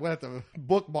 We'll have to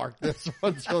bookmark this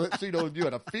one so that she knows you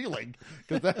had a feeling.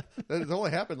 Because that has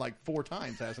only happened like 4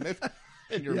 times, hasn't it,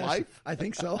 in your life? I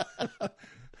think so.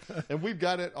 And we've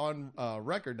got it on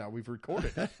record now. We've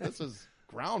recorded it. This is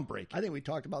groundbreaking. I think we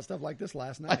talked about stuff like this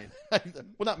last night.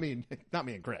 Well, not me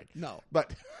and Greg. No.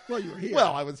 But well, you were here.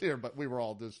 Well, I was here, but we were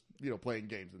all just, playing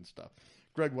games and stuff.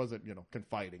 Greg wasn't,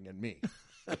 confiding in me.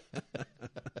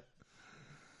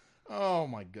 Oh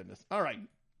my goodness. All right.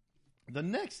 The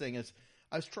next thing is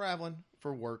I was traveling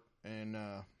for work and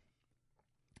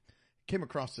came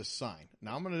across this sign.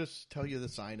 Now I'm going to just tell you the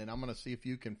sign and I'm going to see if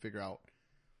you can figure out.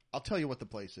 I'll tell you what the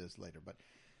place is later, but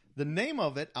the name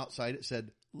of it outside, it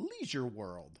said Leisure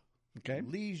World. Okay.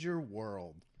 Leisure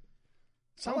World.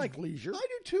 I like leisure. I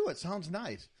do too. It sounds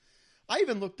nice. I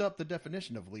even looked up the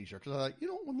definition of leisure because I thought,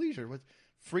 leisure was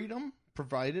freedom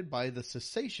provided by the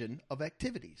cessation of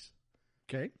activities.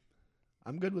 Okay.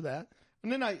 I'm good with that.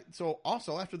 And then so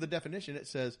also after the definition, it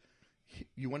says,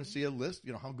 you want to see a list,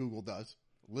 how Google does,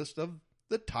 list of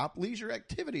the top leisure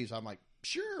activities. I'm like,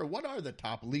 sure. What are the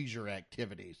top leisure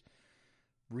activities?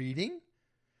 Reading.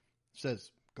 Says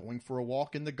going for a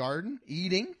walk in the garden,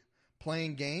 eating,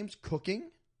 playing games, cooking.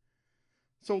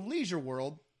 So Leisure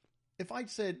World, if I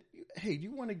said, hey, do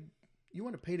you want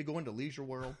to pay to go into Leisure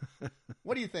World?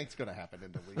 What do you think's going to happen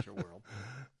into Leisure World?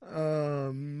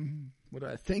 What do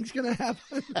I think's going to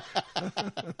happen?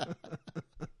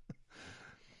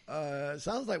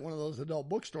 Sounds like one of those adult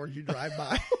bookstores you drive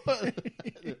by.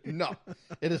 No,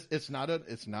 it's not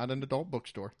an adult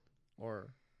bookstore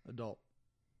or adult.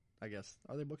 I guess.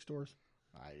 Are they bookstores?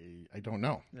 I don't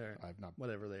know. I've not.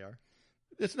 Whatever they are.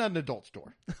 It's not an adult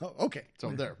store. Oh, okay. So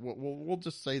there, we'll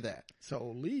just say that.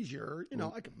 So leisure,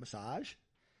 like a massage.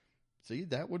 See,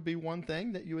 that would be one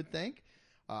thing that you would think.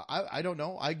 I don't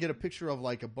know. I get a picture of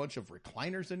like a bunch of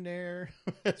recliners in there.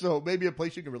 So maybe a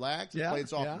place you can relax, play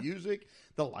soft music.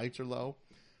 The lights are low.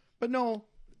 But no,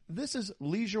 this is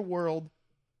Leisure World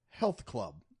Health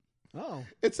Club. Oh.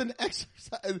 It's an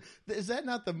exercise. Is that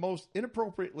not the most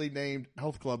inappropriately named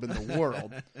health club in the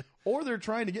world? Or they're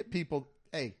trying to get people,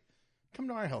 hey, come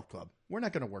to our health club. We're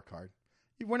not going to work hard.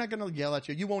 We're not going to yell at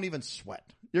you. You won't even sweat.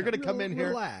 You're going to come in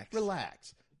here.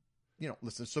 Relax.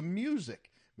 Listen to some music.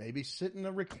 Maybe sit in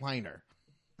a recliner.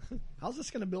 How's this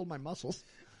going to build my muscles?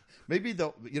 Maybe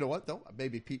though, you know what though?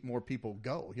 Maybe more people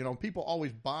go. People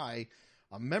always buy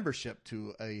a membership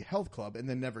to a health club and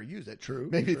then never use it. True.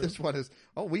 Maybe this one is,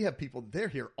 we have people, they're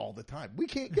here all the time. We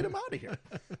can't get them out of here.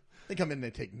 They come in,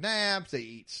 they take naps, they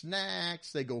eat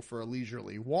snacks, they go for a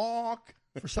leisurely walk.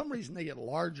 For some reason, they get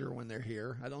larger when they're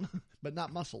here. I don't know, but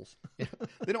not muscles. Yeah.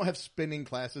 They don't have spinning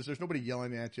classes. There's nobody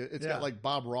yelling at you. It's got like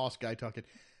Bob Ross guy talking,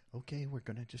 okay, we're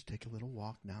going to just take a little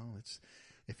walk now.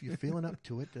 If you're feeling up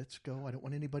to it, let's go. I don't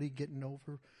want anybody getting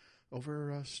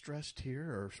stressed here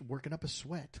or working up a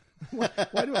sweat.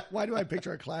 Why do I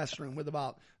picture a classroom with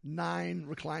about 9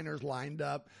 recliners lined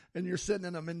up, and you're sitting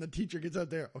in them, and the teacher gets out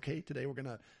there. Okay, today we're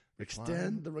gonna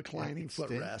extend the reclining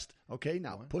footrest. Okay,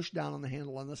 now push down on the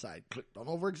handle on the side. Click, don't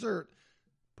overexert.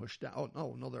 Push down.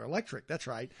 Oh no, they're electric. That's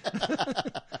right.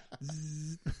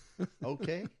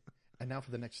 Okay, and now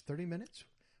for the next 30 minutes,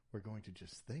 we're going to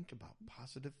just think about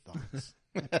positive thoughts.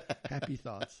 Happy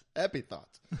thoughts. Happy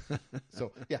thoughts.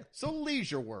 So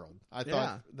Leisure World. I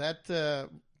thought that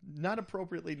not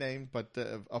appropriately named, but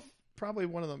probably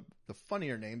one of the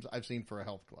funnier names I've seen for a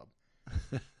health club.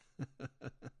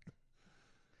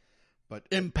 But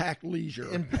Impact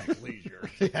Leisure.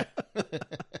 Yeah.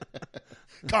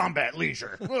 Combat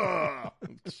Leisure. Ugh.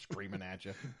 Screaming at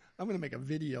you. I'm going to make a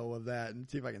video of that and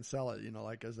see if I can sell it,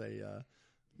 like as a,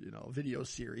 video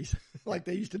series like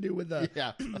they used to do with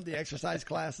the exercise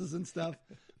classes and stuff.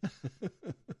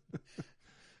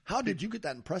 How did you get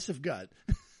that impressive gut?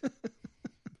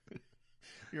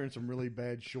 You're in some really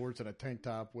bad shorts and a tank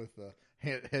top with a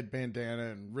head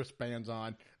bandana and wristbands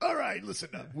on. All right, listen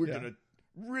up. We're going to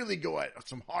really go at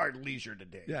some hard leisure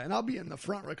today. Yeah, and I'll be in the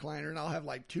front recliner, and I'll have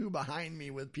like 2 behind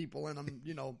me with people in them,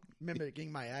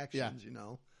 mimicking my actions,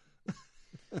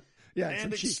 Yeah,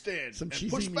 and extend, some and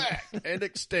push back, and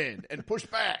extend, and push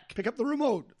back. Pick up the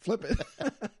remote, flip it.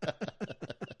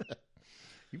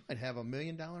 You might have $1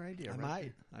 million idea.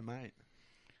 I might.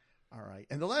 All right,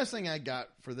 and the last thing I got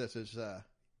for this is, I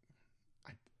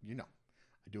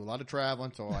do a lot of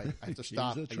traveling, so I have to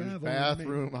stop. I use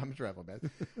bathroom. I'm a travel bath.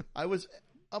 I was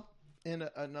up in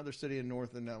another city in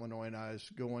northern Illinois, and I was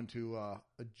going to a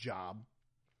job,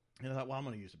 and I thought, well, I'm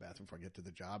going to use the bathroom before I get to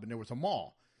the job, and there was a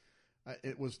mall.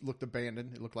 It looked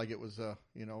abandoned. It looked like it was, a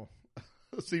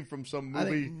scene from some movie.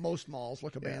 I think most malls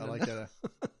look abandoned. Like a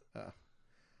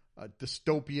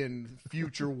dystopian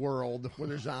future world. Were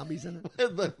there zombies in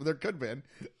it? There could have been.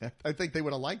 I think they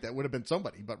would have liked that. Would have been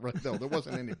somebody, but no, there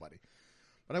wasn't anybody.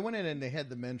 But I went in and they had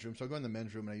the men's room. So I go in the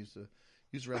men's room and I used to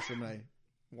use the restroom and I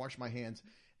wash my hands.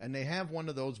 And they have one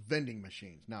of those vending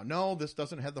machines. Now, no, this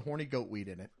doesn't have the horny goat weed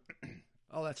in it.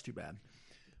 Oh, that's too bad.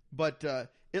 But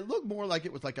it looked more like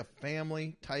it was like a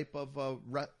family type of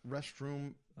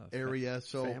restroom area.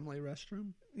 So family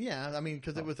restroom? Yeah, I mean,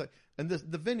 because it was like, and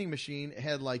the vending machine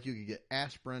had like, you could get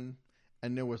aspirin,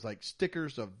 and there was like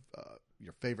stickers of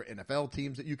your favorite NFL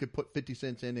teams that you could put 50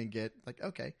 cents in and get. Like,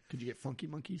 okay. Could you get Funky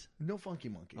Monkeys? No Funky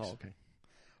Monkeys. Oh, okay.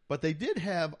 But they did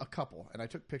have a couple, and I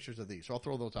took pictures of these, so I'll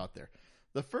throw those out there.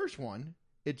 The first one,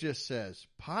 it just says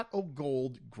Pot o'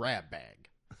 Gold grab bag.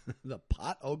 The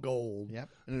Pot o' Gold. Yep.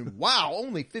 And then, wow,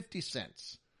 only 50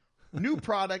 cents. New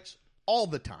products all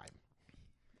the time.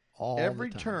 Every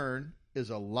turn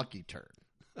is a lucky turn.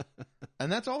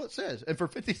 And that's all it says. And for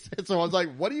 50 cents, so I was like,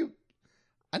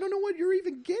 I don't know what you're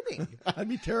even getting. I'd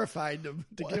be terrified to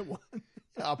get one.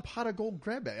 A Pot of Gold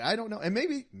grab bag. I don't know. And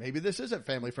maybe this isn't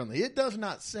family friendly. It does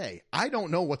not say. I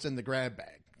don't know what's in the grab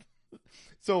bag.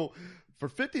 So for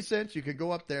 50 cents, you could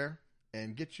go up there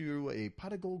and get you a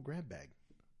Pot of Gold grab bag.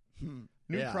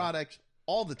 New products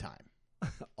all the time.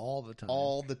 All the time.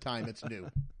 All the time it's new.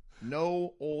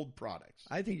 No old products.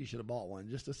 I think you should have bought one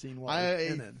just to see what was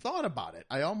in it. I thought about it.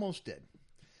 I almost did.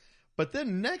 But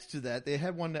then next to that, they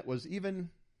had one that was even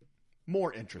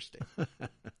more interesting.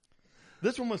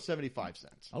 This one was 75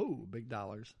 cents. Oh, big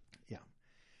dollars. Yeah.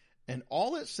 And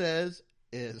all it says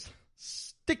is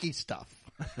sticky stuff.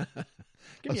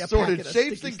 Give me a assorted packet of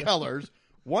shapes sticky and stuff. colors.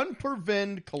 One per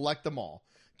vend, collect them all.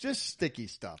 Just sticky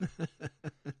stuff.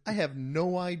 I have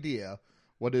no idea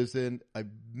what is in a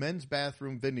men's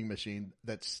bathroom vending machine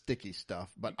that's sticky stuff,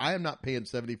 but I am not paying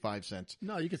 75 cents.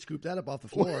 No, you could scoop that up off the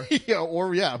floor.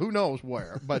 Who knows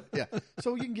where. But yeah,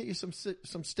 so you can get you some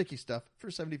sticky stuff for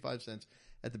 75 cents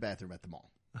at the bathroom at the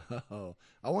mall. Oh,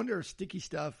 I wonder if sticky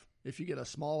stuff, if you get a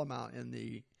small amount in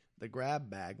the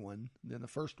grab bag one than the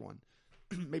first one,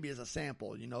 maybe as a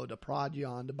sample, to prod you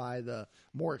on to buy the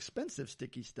more expensive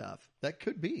sticky stuff. That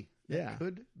could be. Yeah. That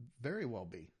could very well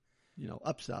be.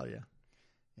 Upsell you.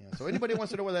 Yeah. So anybody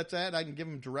wants to know where that's at, I can give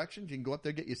them directions. You can go up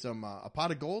there, get you some a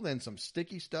Pot of Gold and some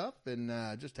sticky stuff, and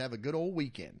just have a good old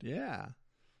weekend. Yeah.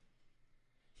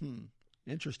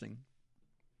 Interesting.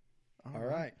 All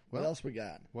right. What else we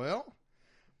got? Well,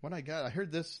 what I got, I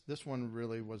heard this one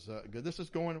really was good. This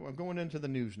is I'm going into the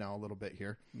news now a little bit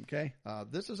here. Okay.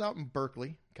 This is out in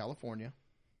Berkeley, California.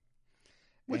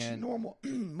 Which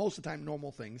most of the time,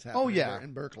 normal things happen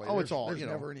in Berkeley. Oh, it's all, there's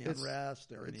never any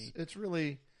unrest or any. It's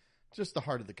really just the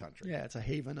heart of the country. Yeah, it's a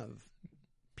haven of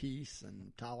peace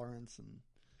and tolerance. And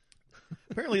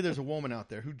apparently there's a woman out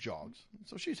there who jogs.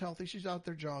 So she's healthy. She's out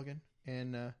there jogging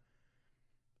and,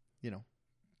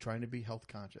 trying to be health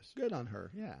conscious. Good on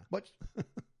her. Yeah. But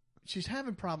she's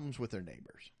having problems with her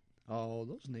neighbors. Oh,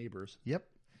 those neighbors. Yep.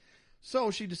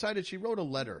 So she decided she wrote a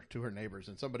letter to her neighbors,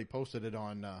 and somebody posted it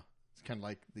on. It's kind of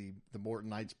like the Morton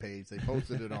Knights page. They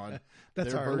posted it on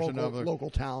That's their our version local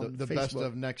town. the Facebook. best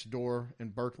of next door in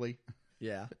Berkeley.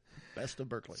 Yeah, best of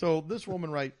Berkeley. So this woman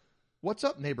write, "What's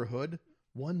up, neighborhood?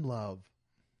 One love."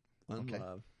 One okay.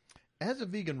 love. As a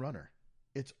vegan runner,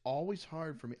 it's always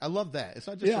hard for me. I love that. It's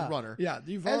not just a runner. Yeah,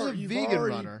 you've As a already vegan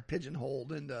runner,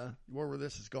 pigeonholed into where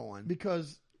this is going.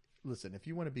 because listen, if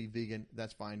you want to be vegan,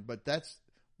 that's fine. But that's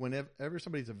whenever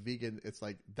somebody's a vegan, it's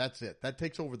like that's it. That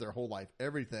takes over their whole life.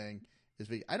 Everything is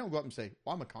vegan. I don't go up and say,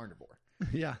 "Well, I'm a carnivore."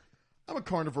 Yeah, I'm a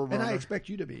carnivore runner. and I expect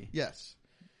you to be. Yes.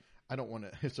 I don't want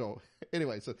to. So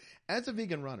anyway, so as a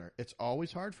vegan runner, it's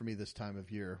always hard for me this time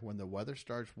of year when the weather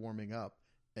starts warming up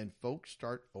and folks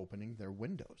start opening their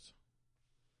windows.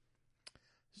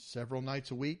 Several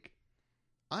nights a week,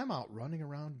 I'm out running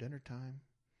around dinner time.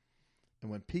 And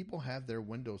when people have their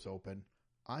windows open,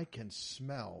 I can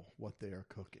smell what they are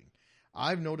cooking.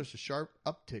 I've noticed a sharp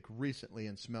uptick recently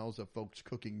in smells of folks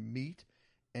cooking meat,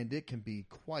 and it can be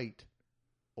quite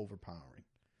overpowering.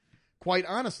 Quite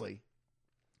honestly,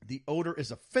 the odor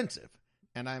is offensive,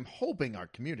 and I'm hoping our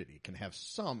community can have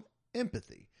some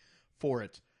empathy for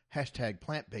its hashtag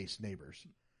plant-based neighbors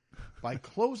by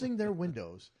closing their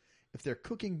windows if they're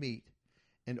cooking meat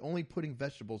and only putting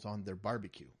vegetables on their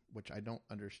barbecue, which I don't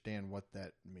understand what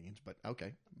that means, but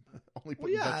okay. Only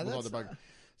putting vegetables on the barbecue.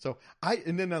 So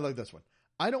and then I like this one.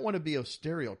 I don't want to be a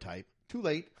stereotype. Too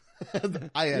late.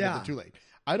 I added the too late.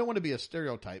 I don't want to be a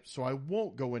stereotype, so I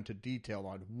won't go into detail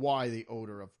on why the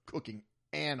odor of cooking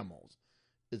animals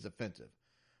is offensive.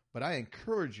 But I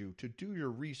encourage you to do your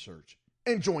research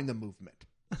and join the movement.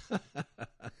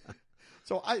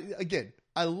 So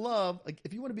I love, like,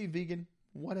 if you want to be vegan,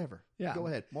 whatever. Yeah. Go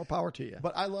ahead. More power to you.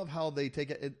 But I love how they take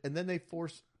it and then they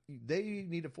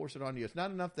need to force it on you. It's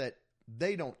not enough that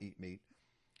they don't eat meat.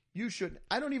 You shouldn't.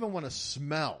 I don't even want to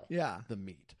smell the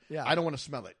meat. Yeah. I don't want to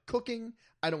smell it cooking.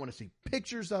 I don't want to see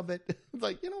pictures of it.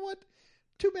 Like, you know what?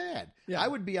 Too bad. Yeah. I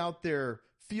would be out there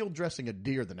field dressing a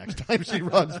deer the next time she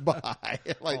runs by.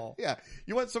 Like, yeah.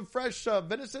 You want some fresh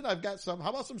venison? I've got some. How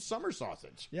about some summer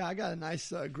sausage? Yeah, I got a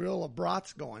nice grill of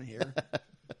brats going here.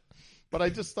 But I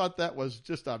just thought that was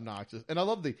just obnoxious. And I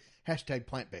love the hashtag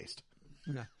plant-based.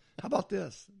 Yeah. How about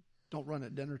this? Don't run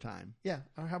at dinner time. Yeah.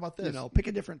 Or how about this? You know, pick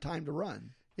a different time to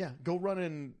run. Yeah, go run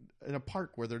in a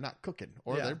park where they're not cooking,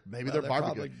 or they're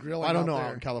probably barbecuing. grilling I don't know out there.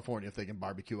 out in California if they can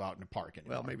barbecue out in a park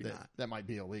anymore. Well, maybe not. That might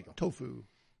be illegal. Tofu.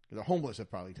 The homeless have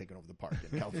probably taken over the park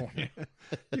in California.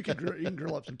 You can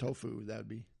grill up some tofu. That would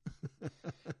be.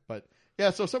 But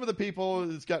yeah, so some of the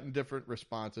people, it's gotten different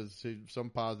responses. Some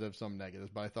positive, some negatives.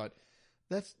 But I thought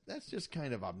that's just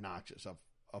kind of obnoxious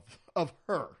of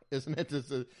her, isn't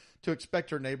it? To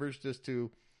expect her neighbors just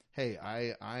to, hey,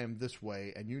 I am this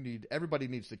way, and everybody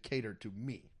needs to cater to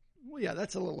me. Well, yeah,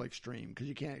 that's a little extreme because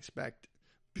you can't expect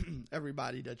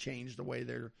everybody to change the way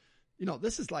they're. You know,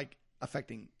 this is like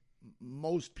affecting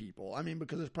most people. I mean,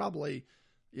 because it's probably,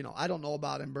 you know, I don't know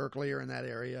about in Berkeley or in that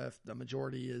area if the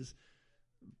majority is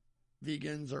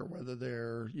vegans or whether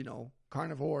they're, you know,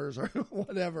 carnivores or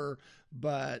whatever.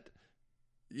 But,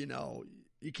 you know,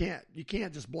 you can't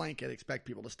just blanket expect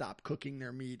people to stop cooking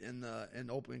their meat and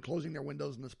closing their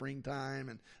windows in the springtime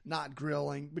and not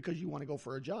grilling because you want to go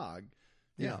for a jog.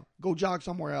 You know, go jog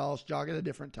somewhere else, jog at a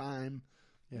different time.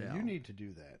 Yeah, you need to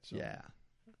do that. So. Yeah.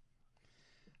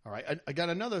 All right, I got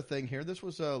another thing here. This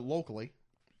was locally,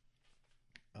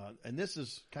 and this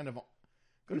is kind of.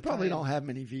 We probably don't have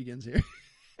many vegans here.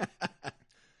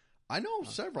 I know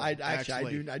several. I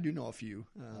do know a few.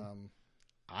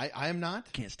 I am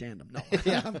not. Can't stand them. No,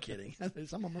 yeah, I'm kidding.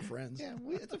 Some of them are friends. Yeah,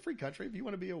 it's a free country. If you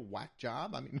want to be a whack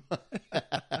job, I mean,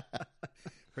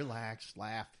 relax,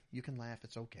 laugh. You can laugh.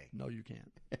 It's okay. No, you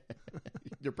can't.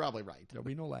 You're probably right. There'll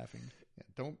be no laughing.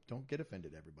 Yeah, don't get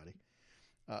offended, everybody.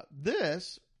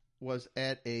 This was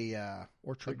at a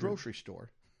grocery store.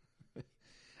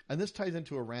 And this ties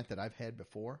into a rant that I've had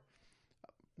before.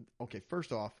 Okay,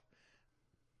 first off,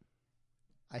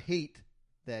 I hate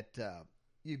that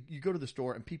you go to the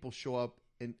store and people show up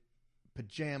in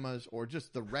pajamas or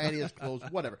just the rattiest clothes,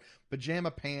 whatever.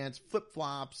 Pajama pants,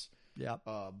 flip-flops,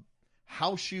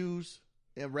 house shoes,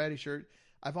 a ratty shirt.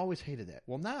 I've always hated that.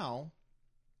 Well, now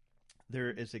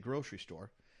there is a grocery store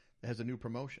that has a new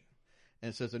promotion. And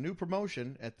it says a new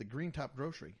promotion at the Green Top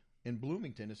Grocery in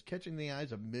Bloomington is catching the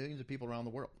eyes of millions of people around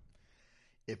the world.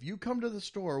 If you come to the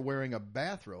store wearing a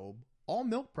bathrobe, all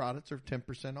milk products are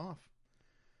 10% off.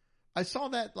 I saw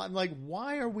that. I'm like,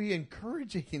 why are we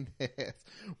encouraging this?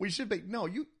 We should be, no,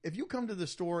 if you come to the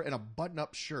store in a button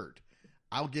up shirt,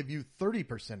 I'll give you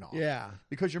 30% off. Yeah.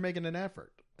 Because you're making an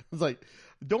effort. It's like,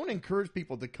 don't encourage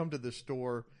people to come to the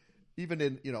store, even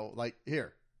in, like,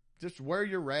 here, just wear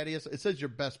your rattiest. It says your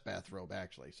best bathrobe,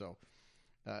 actually. So,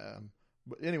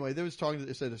 but anyway,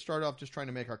 it said to start off just trying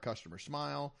to make our customers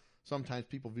smile. Sometimes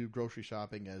people view grocery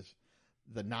shopping as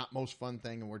the not most fun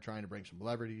thing, and we're trying to bring some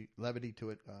levity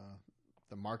to it.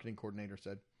 The marketing coordinator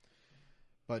said.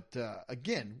 But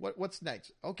again, what's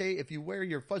next? Okay, if you wear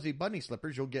your fuzzy bunny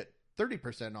slippers, you'll get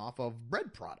 30% off of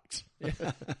bread products.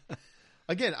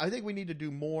 Again, I think we need to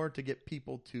do more to get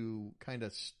people to kind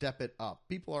of step it up.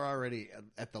 People are already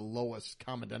at the lowest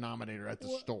common denominator at the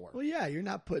store. Well, yeah, you're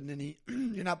not putting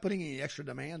any extra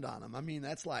demand on them. I mean,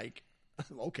 that's like,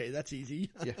 okay, that's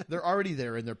easy. Yeah, they're already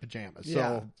there in their pajamas. Yeah.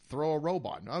 So throw a robe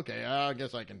on. Okay, I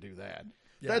guess I can do that.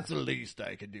 Yeah. That's the least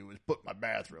I can do is put my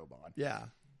bathrobe on. Yeah.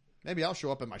 Maybe I'll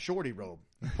show up in my shorty robe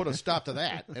and put a stop to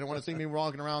that. They don't want to see me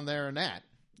walking around there in that.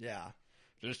 Yeah.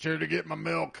 Just here to get my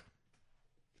milk.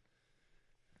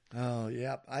 Oh,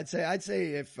 yeah. I'd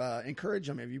say if encourage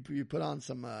them. If you put on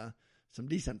some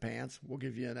decent pants, we'll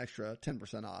give you an extra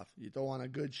 10% off. You throw on a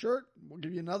good shirt, we'll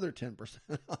give you another 10%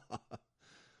 off.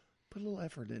 Put a little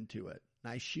effort into it.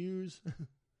 Nice shoes.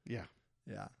 Yeah.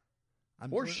 Yeah.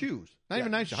 Or shoes. Not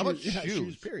even nice shoes. How about shoes? Yeah,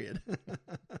 shoes, period.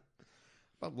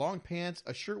 About long pants,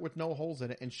 a shirt with no holes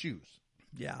in it, and shoes.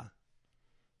 Yeah.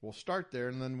 We'll start there,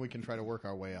 and then we can try to work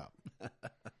our way up. All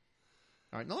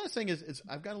right. The last thing is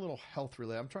I've got a little health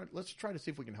relay. Let's try to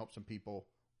see if we can help some people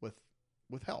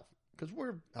with health, because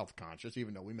we're health conscious,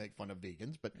 even though we make fun of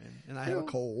vegans. But and I have a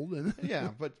cold. And yeah,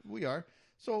 but we are.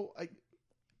 So I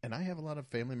have a lot of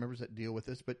family members that deal with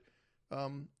this. But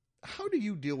how do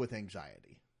you deal with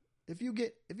anxiety? If you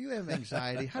have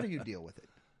anxiety, how do you deal with it?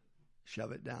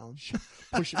 Shove it down.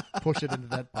 Push it into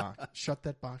that box. Shut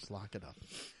that box. Lock it up.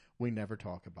 We never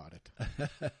talk about it.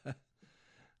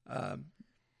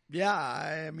 Yeah,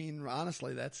 I mean,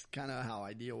 honestly, that's kind of how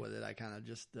I deal with it. I kind of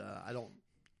just, I don't,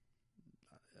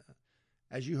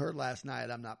 as you heard last night,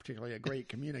 I'm not particularly a great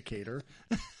communicator.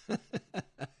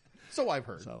 So I've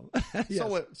heard. So, yes.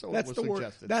 so it was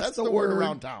suggested. That's the word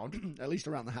around town. At least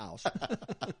around the house.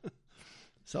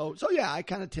 So yeah, I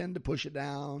kind of tend to push it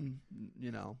down,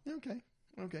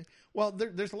 Okay. Well,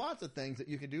 there's lots of things that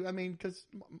you can do. I mean, because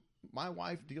my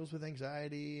wife deals with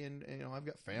anxiety, and I've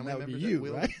got family members.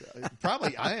 Right?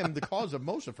 Probably I am the cause of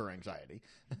most of her anxiety.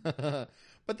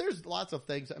 But there's lots of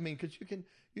things. I mean, because you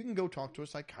can go talk to a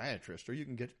psychiatrist, or you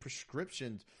can get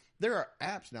prescriptions. There are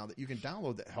apps now that you can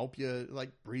download that help you, like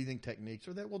breathing techniques,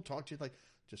 or that will talk to you like,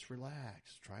 just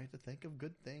relax. Try to think of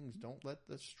good things. Don't let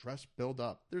the stress build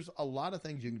up. There's a lot of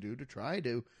things you can do to try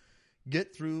to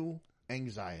get through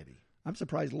anxiety. I'm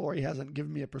surprised Lori hasn't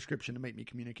given me a prescription to make me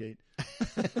communicate.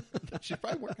 She's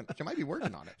probably working. She might be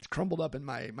working on it. It's crumbled up in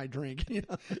my drink.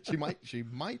 She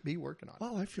might be working on it.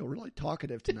 Wow, I feel really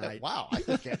talkative tonight. Wow, I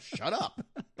just can't shut up.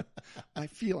 I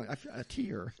feel a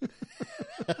tear.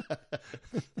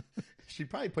 She'd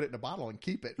probably put it in a bottle and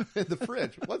keep it in the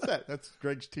fridge. What's that? That's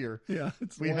Greg's tear. Yeah,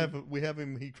 we have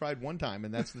him. He tried one time,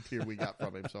 and that's the tear we got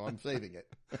from him. So I'm saving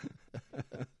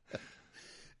it.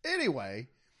 Anyway,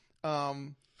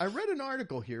 I read an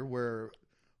article here where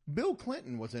Bill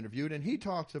Clinton was interviewed, and he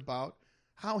talks about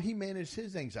how he managed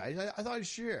his anxiety. I thought I'd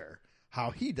share how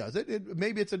he does it.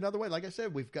 Maybe it's another way. Like I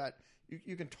said, we've got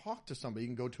you can talk to somebody. You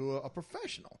can go to a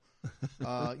professional.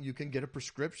 You can get a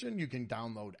prescription. You can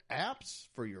download apps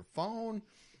for your phone.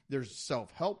 There's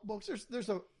self-help books. There's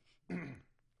a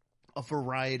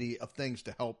variety of things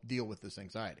to help deal with this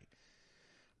anxiety.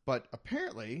 But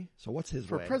apparently, so what's his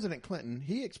for way? President Clinton,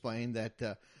 he explained that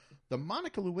the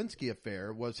Monica Lewinsky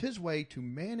affair was his way to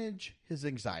manage his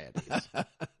anxieties.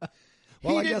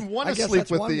 Well, he didn't want to sleep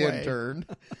with the intern,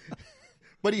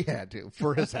 but he had to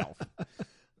for his health.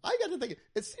 I got to think,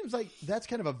 it seems like that's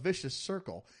kind of a vicious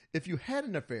circle. If you had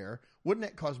an affair, wouldn't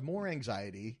that cause more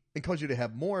anxiety and cause you to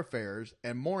have more affairs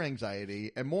and more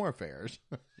anxiety and more affairs?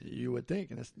 You would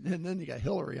think. And then you got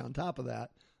Hillary on top of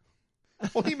that.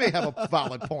 Well, he may have a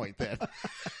valid point then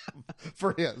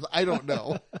for his. I don't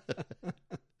know.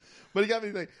 But he got me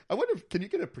thinking, I wonder, can you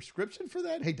get a prescription for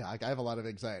that? Hey, doc, I have a lot of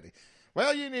anxiety.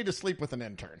 Well, you need to sleep with an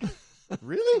intern.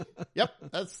 Really? Yep.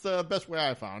 That's the best way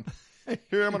I found.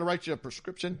 Here, I'm going to write you a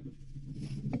prescription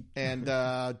and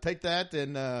take that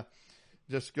and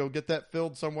just go get that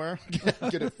filled somewhere.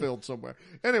 Get it filled somewhere.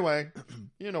 Anyway,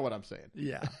 you know what I'm saying.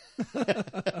 Yeah.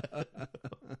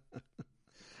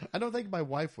 I don't think my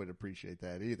wife would appreciate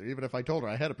that either, even if I told her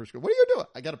I had a prescription. What are you doing?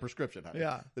 I got a prescription, honey.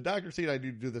 Yeah. The doctor said I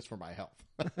need to do this for my health.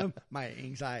 My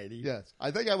anxiety. Yes.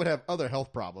 I think I would have other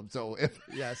health problems. So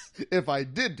Yes. if I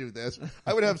did do this,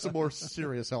 I would have some more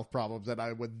serious health problems that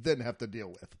I would then have to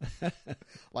deal with.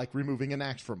 Like removing an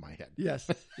axe from my head. Yes.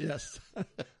 Yes.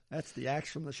 That's the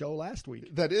axe from the show last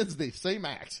week. That is the same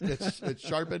axe. It's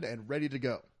sharpened and ready to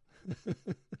go.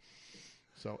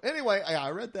 So anyway, I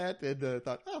read that and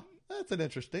thought, oh, that's an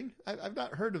interesting. I've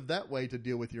not heard of that way to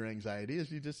deal with your anxiety.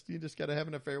 Is you just got to have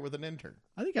an affair with an intern.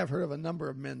 I think I've heard of a number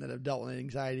of men that have dealt with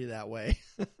anxiety that way.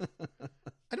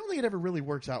 I don't think it ever really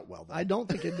works out well, though. I don't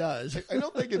think it does. I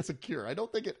don't think it's secure. I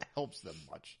don't think it helps them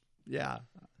much. Yeah.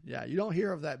 Yeah. You don't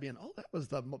hear of that being, oh, that was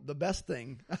the best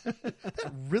thing.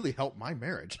 That really helped my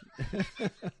marriage.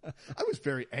 I was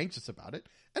very anxious about it,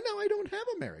 and now I don't have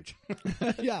a marriage.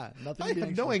 Yeah. Nothing. I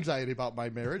have no anxiety about my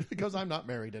marriage because I'm not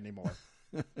married anymore.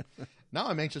 Now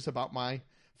I'm anxious about my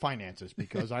finances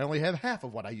because I only have half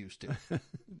of what I used to.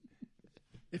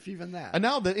 If even that. And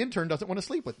now the intern doesn't want to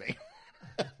sleep with me.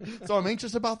 So I'm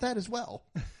anxious about that as well.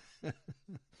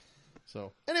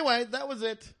 So anyway, that was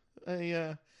it.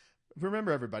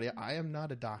 Remember, everybody, I am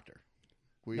not a doctor.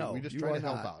 We just try to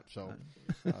help out. So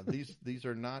these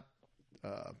are not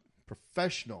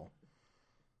professional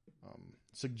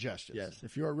suggestions. Yes.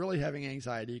 If you are really having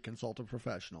anxiety, consult a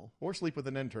professional. Or sleep with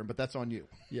an intern, but that's on you.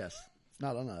 Yes. It's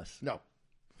not on us. No.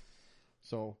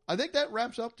 So I think that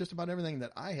wraps up just about everything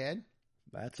that I had.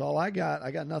 That's all I got.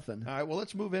 I got nothing. All right, well,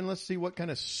 let's move in. Let's see what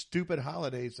kind of stupid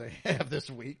holidays they have this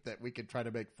week that we could try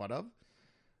to make fun of.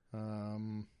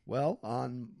 Well,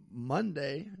 on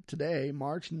Monday, today,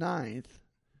 March 9th,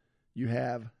 you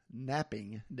have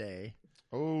Napping Day.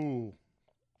 Oh.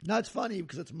 No, it's funny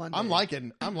because it's Monday. I'm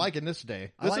liking this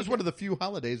day. This is one of the few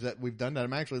holidays that we've done that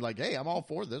I'm actually like, hey, I'm all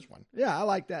for this one. Yeah, I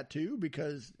like that too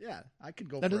because, yeah, I could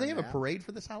go now, for do they a have a nap. parade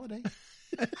for this holiday?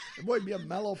 It wouldn't be a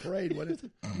mellow parade, would it?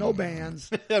 No bands.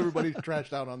 Everybody's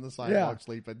trashed out on the sidewalk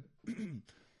sleeping.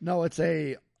 No, it's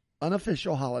a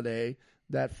unofficial holiday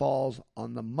that falls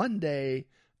on the Monday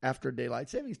after daylight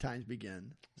savings times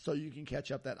begin. So you can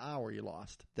catch up that hour you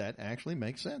lost. That actually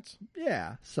makes sense.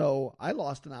 Yeah. So I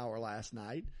lost an hour last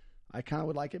night. I kind of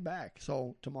would like it back.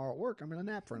 So tomorrow at work, I'm going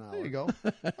to nap for an hour. There you go.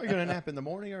 Are you going to nap in the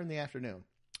morning or in the afternoon?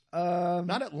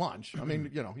 Not at lunch. I mean,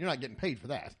 you're not getting paid for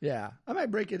that. Yeah. I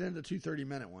might break it into 2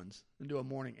 30-minute ones and do a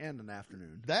morning and an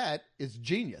afternoon. That is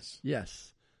genius.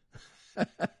 Yes.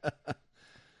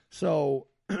 So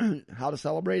how to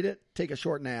celebrate it? Take a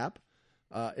short nap.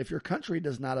 If your country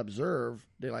does not observe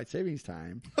daylight savings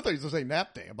time. I thought you were going to say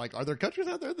nap day. I'm like, are there countries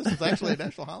out there? This is actually a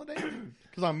national holiday?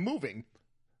 Because I'm moving.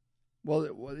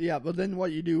 Well, yeah, but then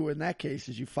what you do in that case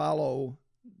is you follow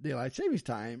daylight savings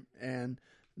time and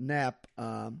nap,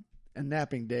 and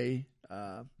napping day.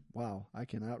 Wow, I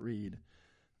cannot read.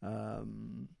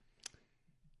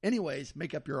 Anyways,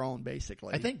 make up your own,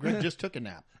 basically. I think Greg just took a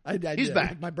nap. I He's did.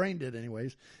 back. My brain did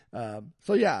anyways.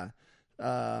 So yeah,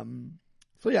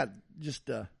 just,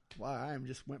 wow, I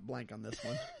just went blank on this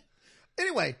one.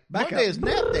 Anyway, Back Monday up. is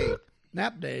nap day.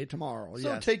 Nap day tomorrow, So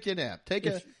yes. take your nap.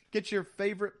 Get your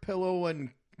favorite pillow and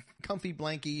comfy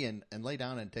blankie and lay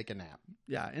down and take a nap.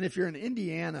 Yeah, and if you're in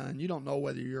Indiana and you don't know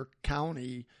whether your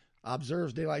county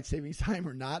observes daylight savings time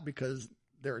or not because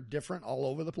they're different all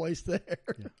over the place there,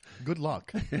 Good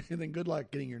luck. then good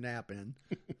luck getting your nap in.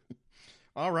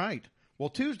 All right. Well,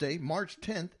 Tuesday, March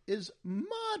 10th is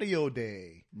Mario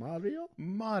Day. Mario.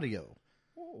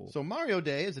 Oh. So Mario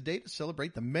Day is a day to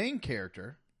celebrate the main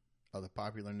character of the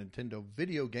popular Nintendo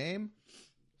video game,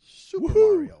 Super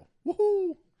Mario.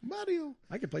 Woohoo! Mario.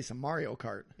 I could play some Mario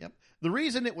Kart. Yep. The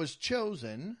reason it was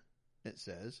chosen, it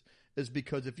says, is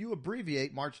because if you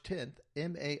abbreviate March 10th,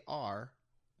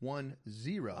 MAR10,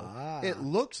 it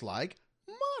looks like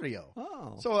Mario.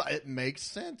 Oh. So it makes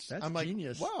sense. That's I'm like,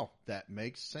 genius. wow, that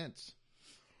makes sense.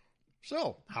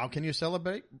 So how can you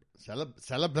celebrate?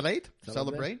 Celebrate.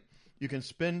 You can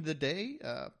spend the day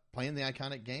playing the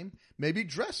iconic game, maybe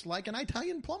dress like an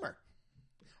Italian plumber,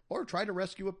 or try to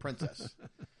rescue a princess.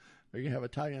 Are you going to have a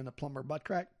tie in the plumber butt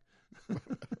crack?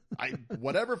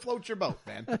 Whatever floats your boat,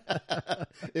 man.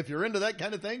 If you're into that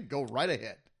kind of thing, go right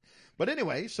ahead. But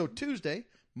anyway, so Tuesday,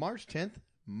 March 10th,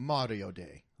 Mario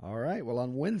Day. All right. Well,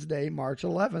 on Wednesday, March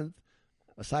 11th,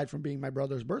 aside from being my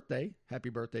brother's birthday, happy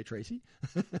birthday, Tracy,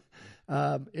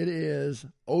 it is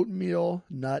Oatmeal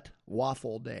Nut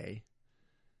Waffle Day.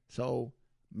 So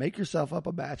make yourself up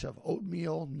a batch of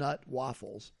oatmeal nut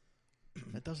waffles.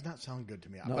 That does not sound good to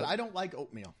me. No. But I don't like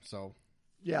oatmeal, so...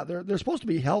 Yeah, they're supposed to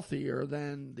be healthier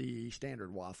than the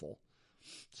standard waffle.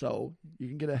 So you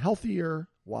can get a healthier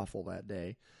waffle that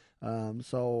day.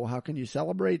 So how can you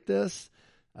celebrate this?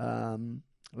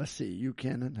 Let's see. You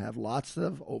can have lots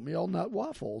of oatmeal nut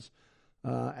waffles.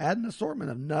 Add an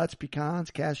assortment of nuts,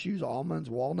 pecans, cashews, almonds,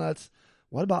 walnuts.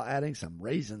 What about adding some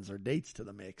raisins or dates to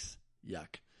the mix?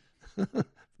 Yuck.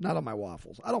 Not on my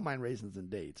waffles. I don't mind raisins and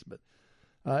dates, but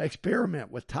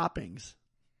experiment with toppings.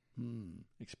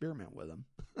 Experiment with them.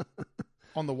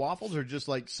 On the waffles or just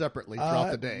like separately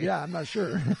throughout the day? Yeah, I'm not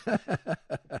sure.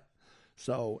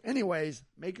 So, anyways,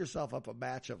 make yourself up a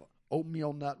batch of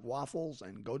oatmeal nut waffles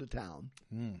and go to town.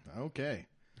 Okay.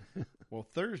 Well,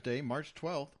 Thursday, March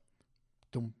 12th.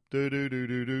 Dum, do, do, do,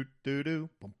 do, do, do, do,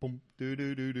 bum, bum, do,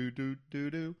 do, do, do, do,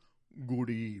 do, do. Good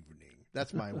evening.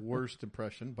 That's my worst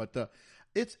impression, but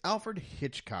it's Alfred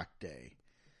Hitchcock Day.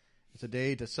 It's a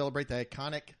day to celebrate the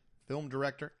iconic film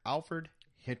director, Alfred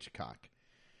Hitchcock.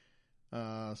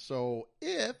 So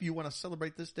if you want to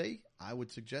celebrate this day, I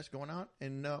would suggest going out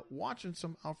and watching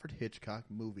some Alfred Hitchcock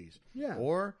movies. Yeah.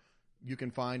 Or you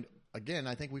can find, again,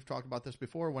 I think we've talked about this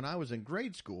before. When I was in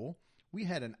grade school, we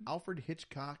had an Alfred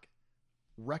Hitchcock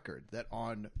record that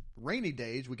on rainy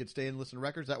days we could stay and listen to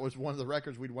records. That was one of the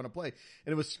records we'd want to play.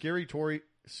 And it was Scary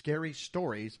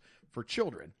Stories for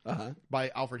Children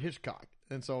by Alfred Hitchcock.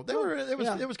 And so it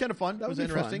was kind of fun. It was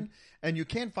interesting. Fun. And you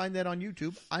can find that on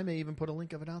YouTube. I may even put a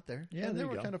link of it out there. Yeah, and they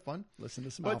were kind of fun. Listen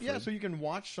to some But Alfred. yeah, so you can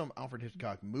watch some Alfred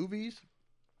Hitchcock movies.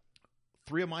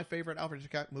 3 of my favorite Alfred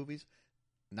Hitchcock movies,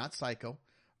 not Psycho.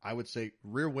 I would say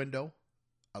Rear Window.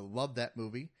 I love that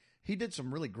movie. He did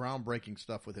some really groundbreaking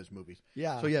stuff with his movies.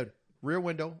 Yeah. So yeah, Rear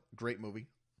Window, great movie.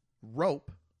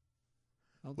 Rope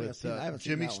with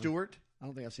Jimmy Stewart. I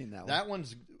don't think I've seen that one. That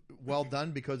one's well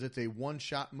done because it's a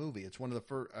one-shot movie. It's one of the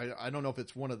first. I don't know if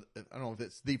it's I don't know if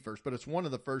it's the first, but it's one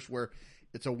of the first where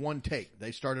it's a one take.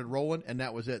 They started rolling, and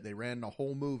that was it. They ran the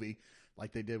whole movie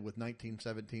like they did with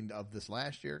 1917 of this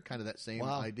last year. Kind of that same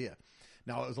idea.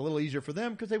 Now, it was a little easier for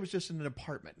them because they was just in an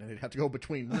apartment and they'd have to go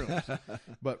between rooms.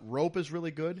 But Rope is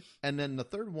really good. And then the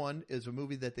third one is a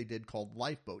movie that they did called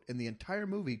Lifeboat. And the entire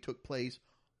movie took place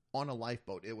on a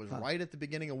lifeboat. It was right at the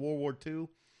beginning of World War II.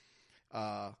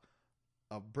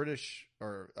 A British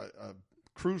or a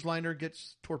cruise liner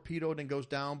gets torpedoed and goes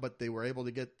down, but they were able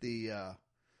to get the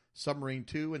submarine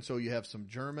too. And so you have some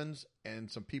Germans and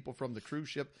some people from the cruise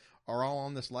ship are all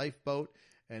on this lifeboat.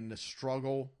 And the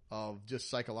struggle of just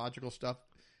psychological stuff.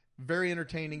 Very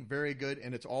entertaining, very good,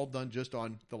 and it's all done just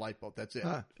on the lifeboat. That's it.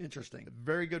 Interesting.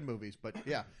 Very good movies. But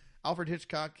yeah, Alfred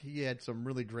Hitchcock, he had some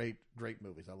really great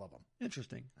movies. I love them.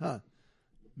 Interesting.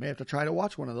 May have to try to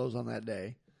watch one of those on that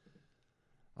day.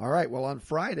 All right. Well, on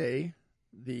Friday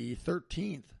the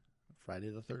 13th.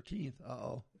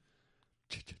 Uh-oh.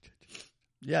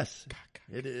 Yes,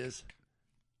 it is.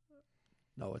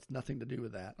 No, it's nothing to do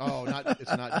with that. Oh,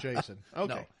 it's not Jason.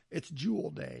 Okay. No, it's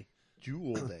Jewel Day.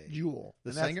 Jewel Day. Jewel.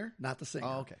 The singer? Not the singer.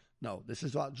 Oh, okay. No, this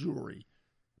is about jewelry.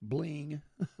 Bling.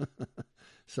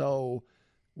 So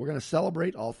we're going to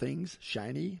celebrate all things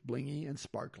shiny, blingy, and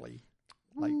sparkly.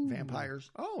 Like vampires.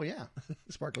 Oh, yeah.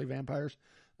 Sparkly vampires.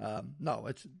 No,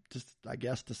 it's just, I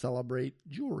guess, to celebrate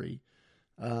jewelry.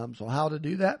 So how to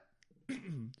do that?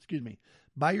 Excuse me.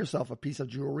 Buy yourself a piece of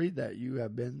jewelry that you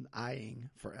have been eyeing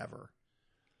forever.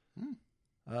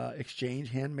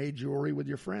 Exchange handmade jewelry with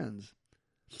your friends.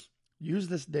 Use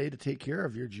this day to take care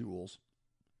of your jewels.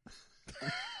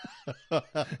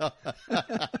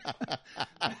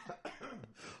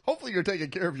 Hopefully you're taking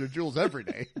care of your jewels every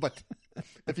day, but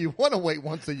if you want to wait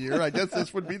once a year, I guess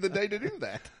this would be the day to do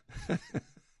that.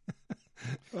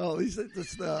 Well, at least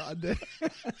it's a day.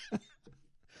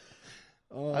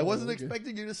 I wasn't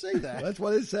expecting you to say that. That's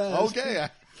what it says. Okay.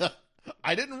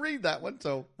 I didn't read that one,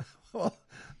 so. Well,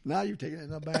 now you've taken it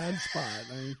in a bad spot.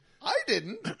 I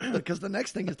didn't. Because the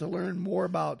next thing is to learn more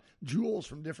about jewels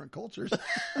from different cultures.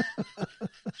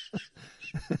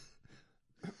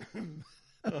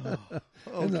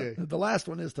 Okay. The last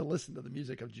one is to listen to the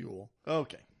music of Jewel.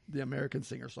 Okay. The American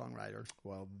singer-songwriter.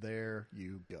 Well, there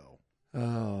you go.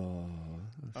 Oh.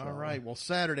 All right. Well,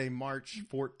 Saturday, March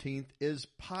 14th is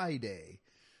Pie Day.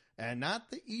 And not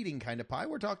the eating kind of pie.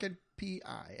 We're talking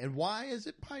P-I. And why is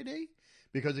it Pie Day?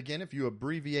 Because, again, if you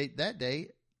abbreviate that day,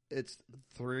 it's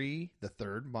the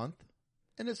third month,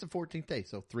 and it's the 14th day.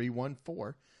 So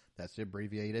 314, that's the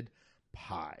abbreviated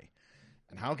pi.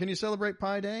 And how can you celebrate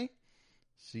Pi Day?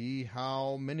 See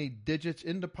how many digits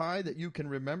into pi that you can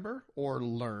remember or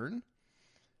learn.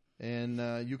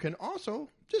 And you can also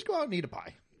just go out and eat a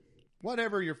pie.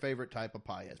 Whatever your favorite type of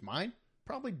pie is. Mine,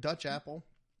 probably Dutch apple.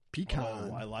 Pecan.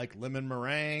 Oh, I like lemon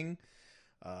meringue.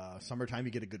 Summertime,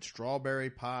 you get a good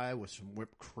strawberry pie with some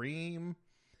whipped cream.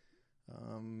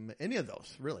 Any of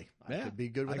those, really. I could be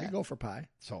good with that. I could go for pie.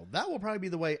 So that will probably be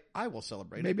the way I will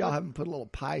celebrate Maybe it. I'll have them put a little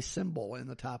pie symbol in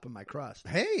the top of my crust.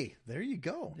 Hey, there you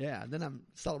go. Yeah, then I'm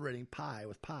celebrating pie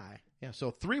with pie. Yeah,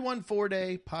 so 314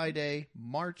 Day, Pie Day,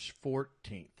 March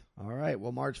 14th. All right,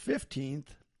 well, March 15th,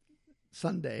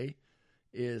 Sunday,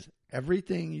 is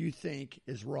Everything You Think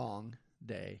Is Wrong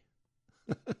Day.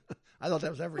 I thought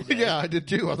that was every day. Yeah, I did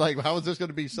too. I was like, how is this going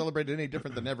to be celebrated any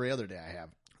different than every other day I have?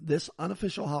 This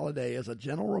unofficial holiday is a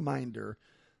gentle reminder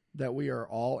that we are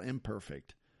all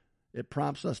imperfect. It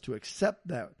prompts us to accept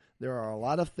that there are a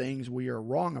lot of things we are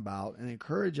wrong about and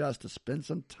encourage us to spend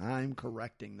some time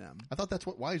correcting them. I thought that's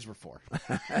what wives were for.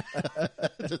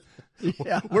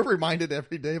 Yeah. We're reminded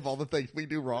every day of all the things we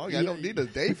do wrong. I don't need a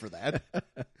day for that.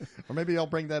 Or maybe I'll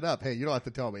bring that up. Hey, you don't have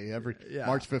to tell me.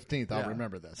 March 15th, I'll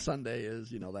remember this. Sunday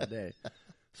is, that day.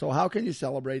 So how can you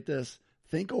celebrate this?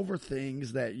 Think over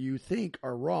things that you think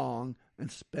are wrong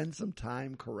and spend some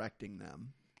time correcting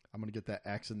them. I'm going to get that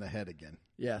axe in the head again.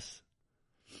 Yes.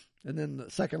 And then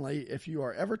secondly, if you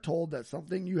are ever told that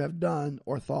something you have done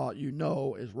or thought you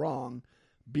know is wrong,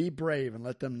 be brave and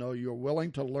let them know you are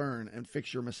willing to learn and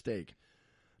fix your mistake.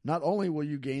 Not only will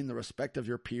you gain the respect of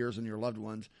your peers and your loved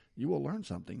ones, you will learn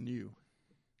something new.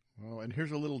 Well, and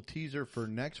here's a little teaser for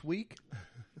next week.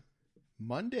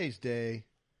 Monday's day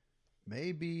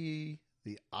may be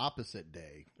the opposite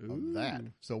day of that.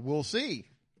 So we'll see.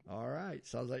 All right.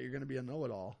 Sounds like you're going to be a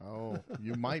know-it-all. Oh,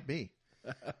 you might be.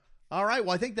 All right.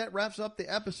 Well, I think that wraps up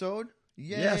the episode.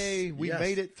 Yay. Yes, we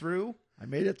made it through. I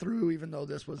made it through, even though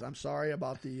I'm sorry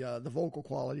about the vocal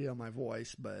quality of my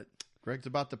voice, but Greg's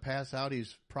about to pass out.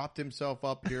 He's propped himself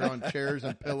up here on chairs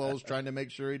and pillows, trying to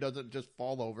make sure he doesn't just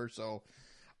fall over. So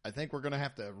I think we're going to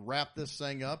have to wrap this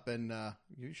thing up, and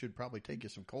you should probably take you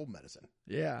some cold medicine.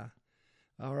 Yeah.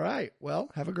 All right. Well,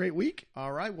 have a great week.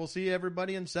 All right. We'll see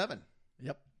everybody in 7.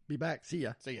 Yep. Be back. See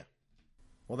ya. See ya.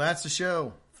 Well, that's the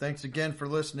show. Thanks again for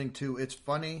listening to It's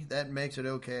Funny, That Makes It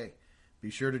Okay. Be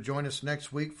sure to join us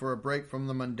next week for a break from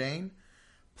the mundane.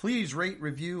 Please rate,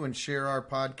 review, and share our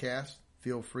podcast.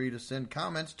 Feel free to send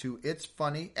comments to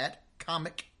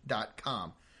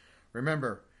itsfunny@comic.com.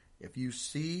 Remember, if you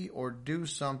see or do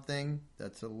something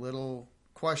that's a little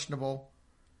questionable,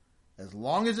 as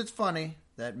long as it's funny,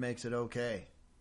 that makes it okay.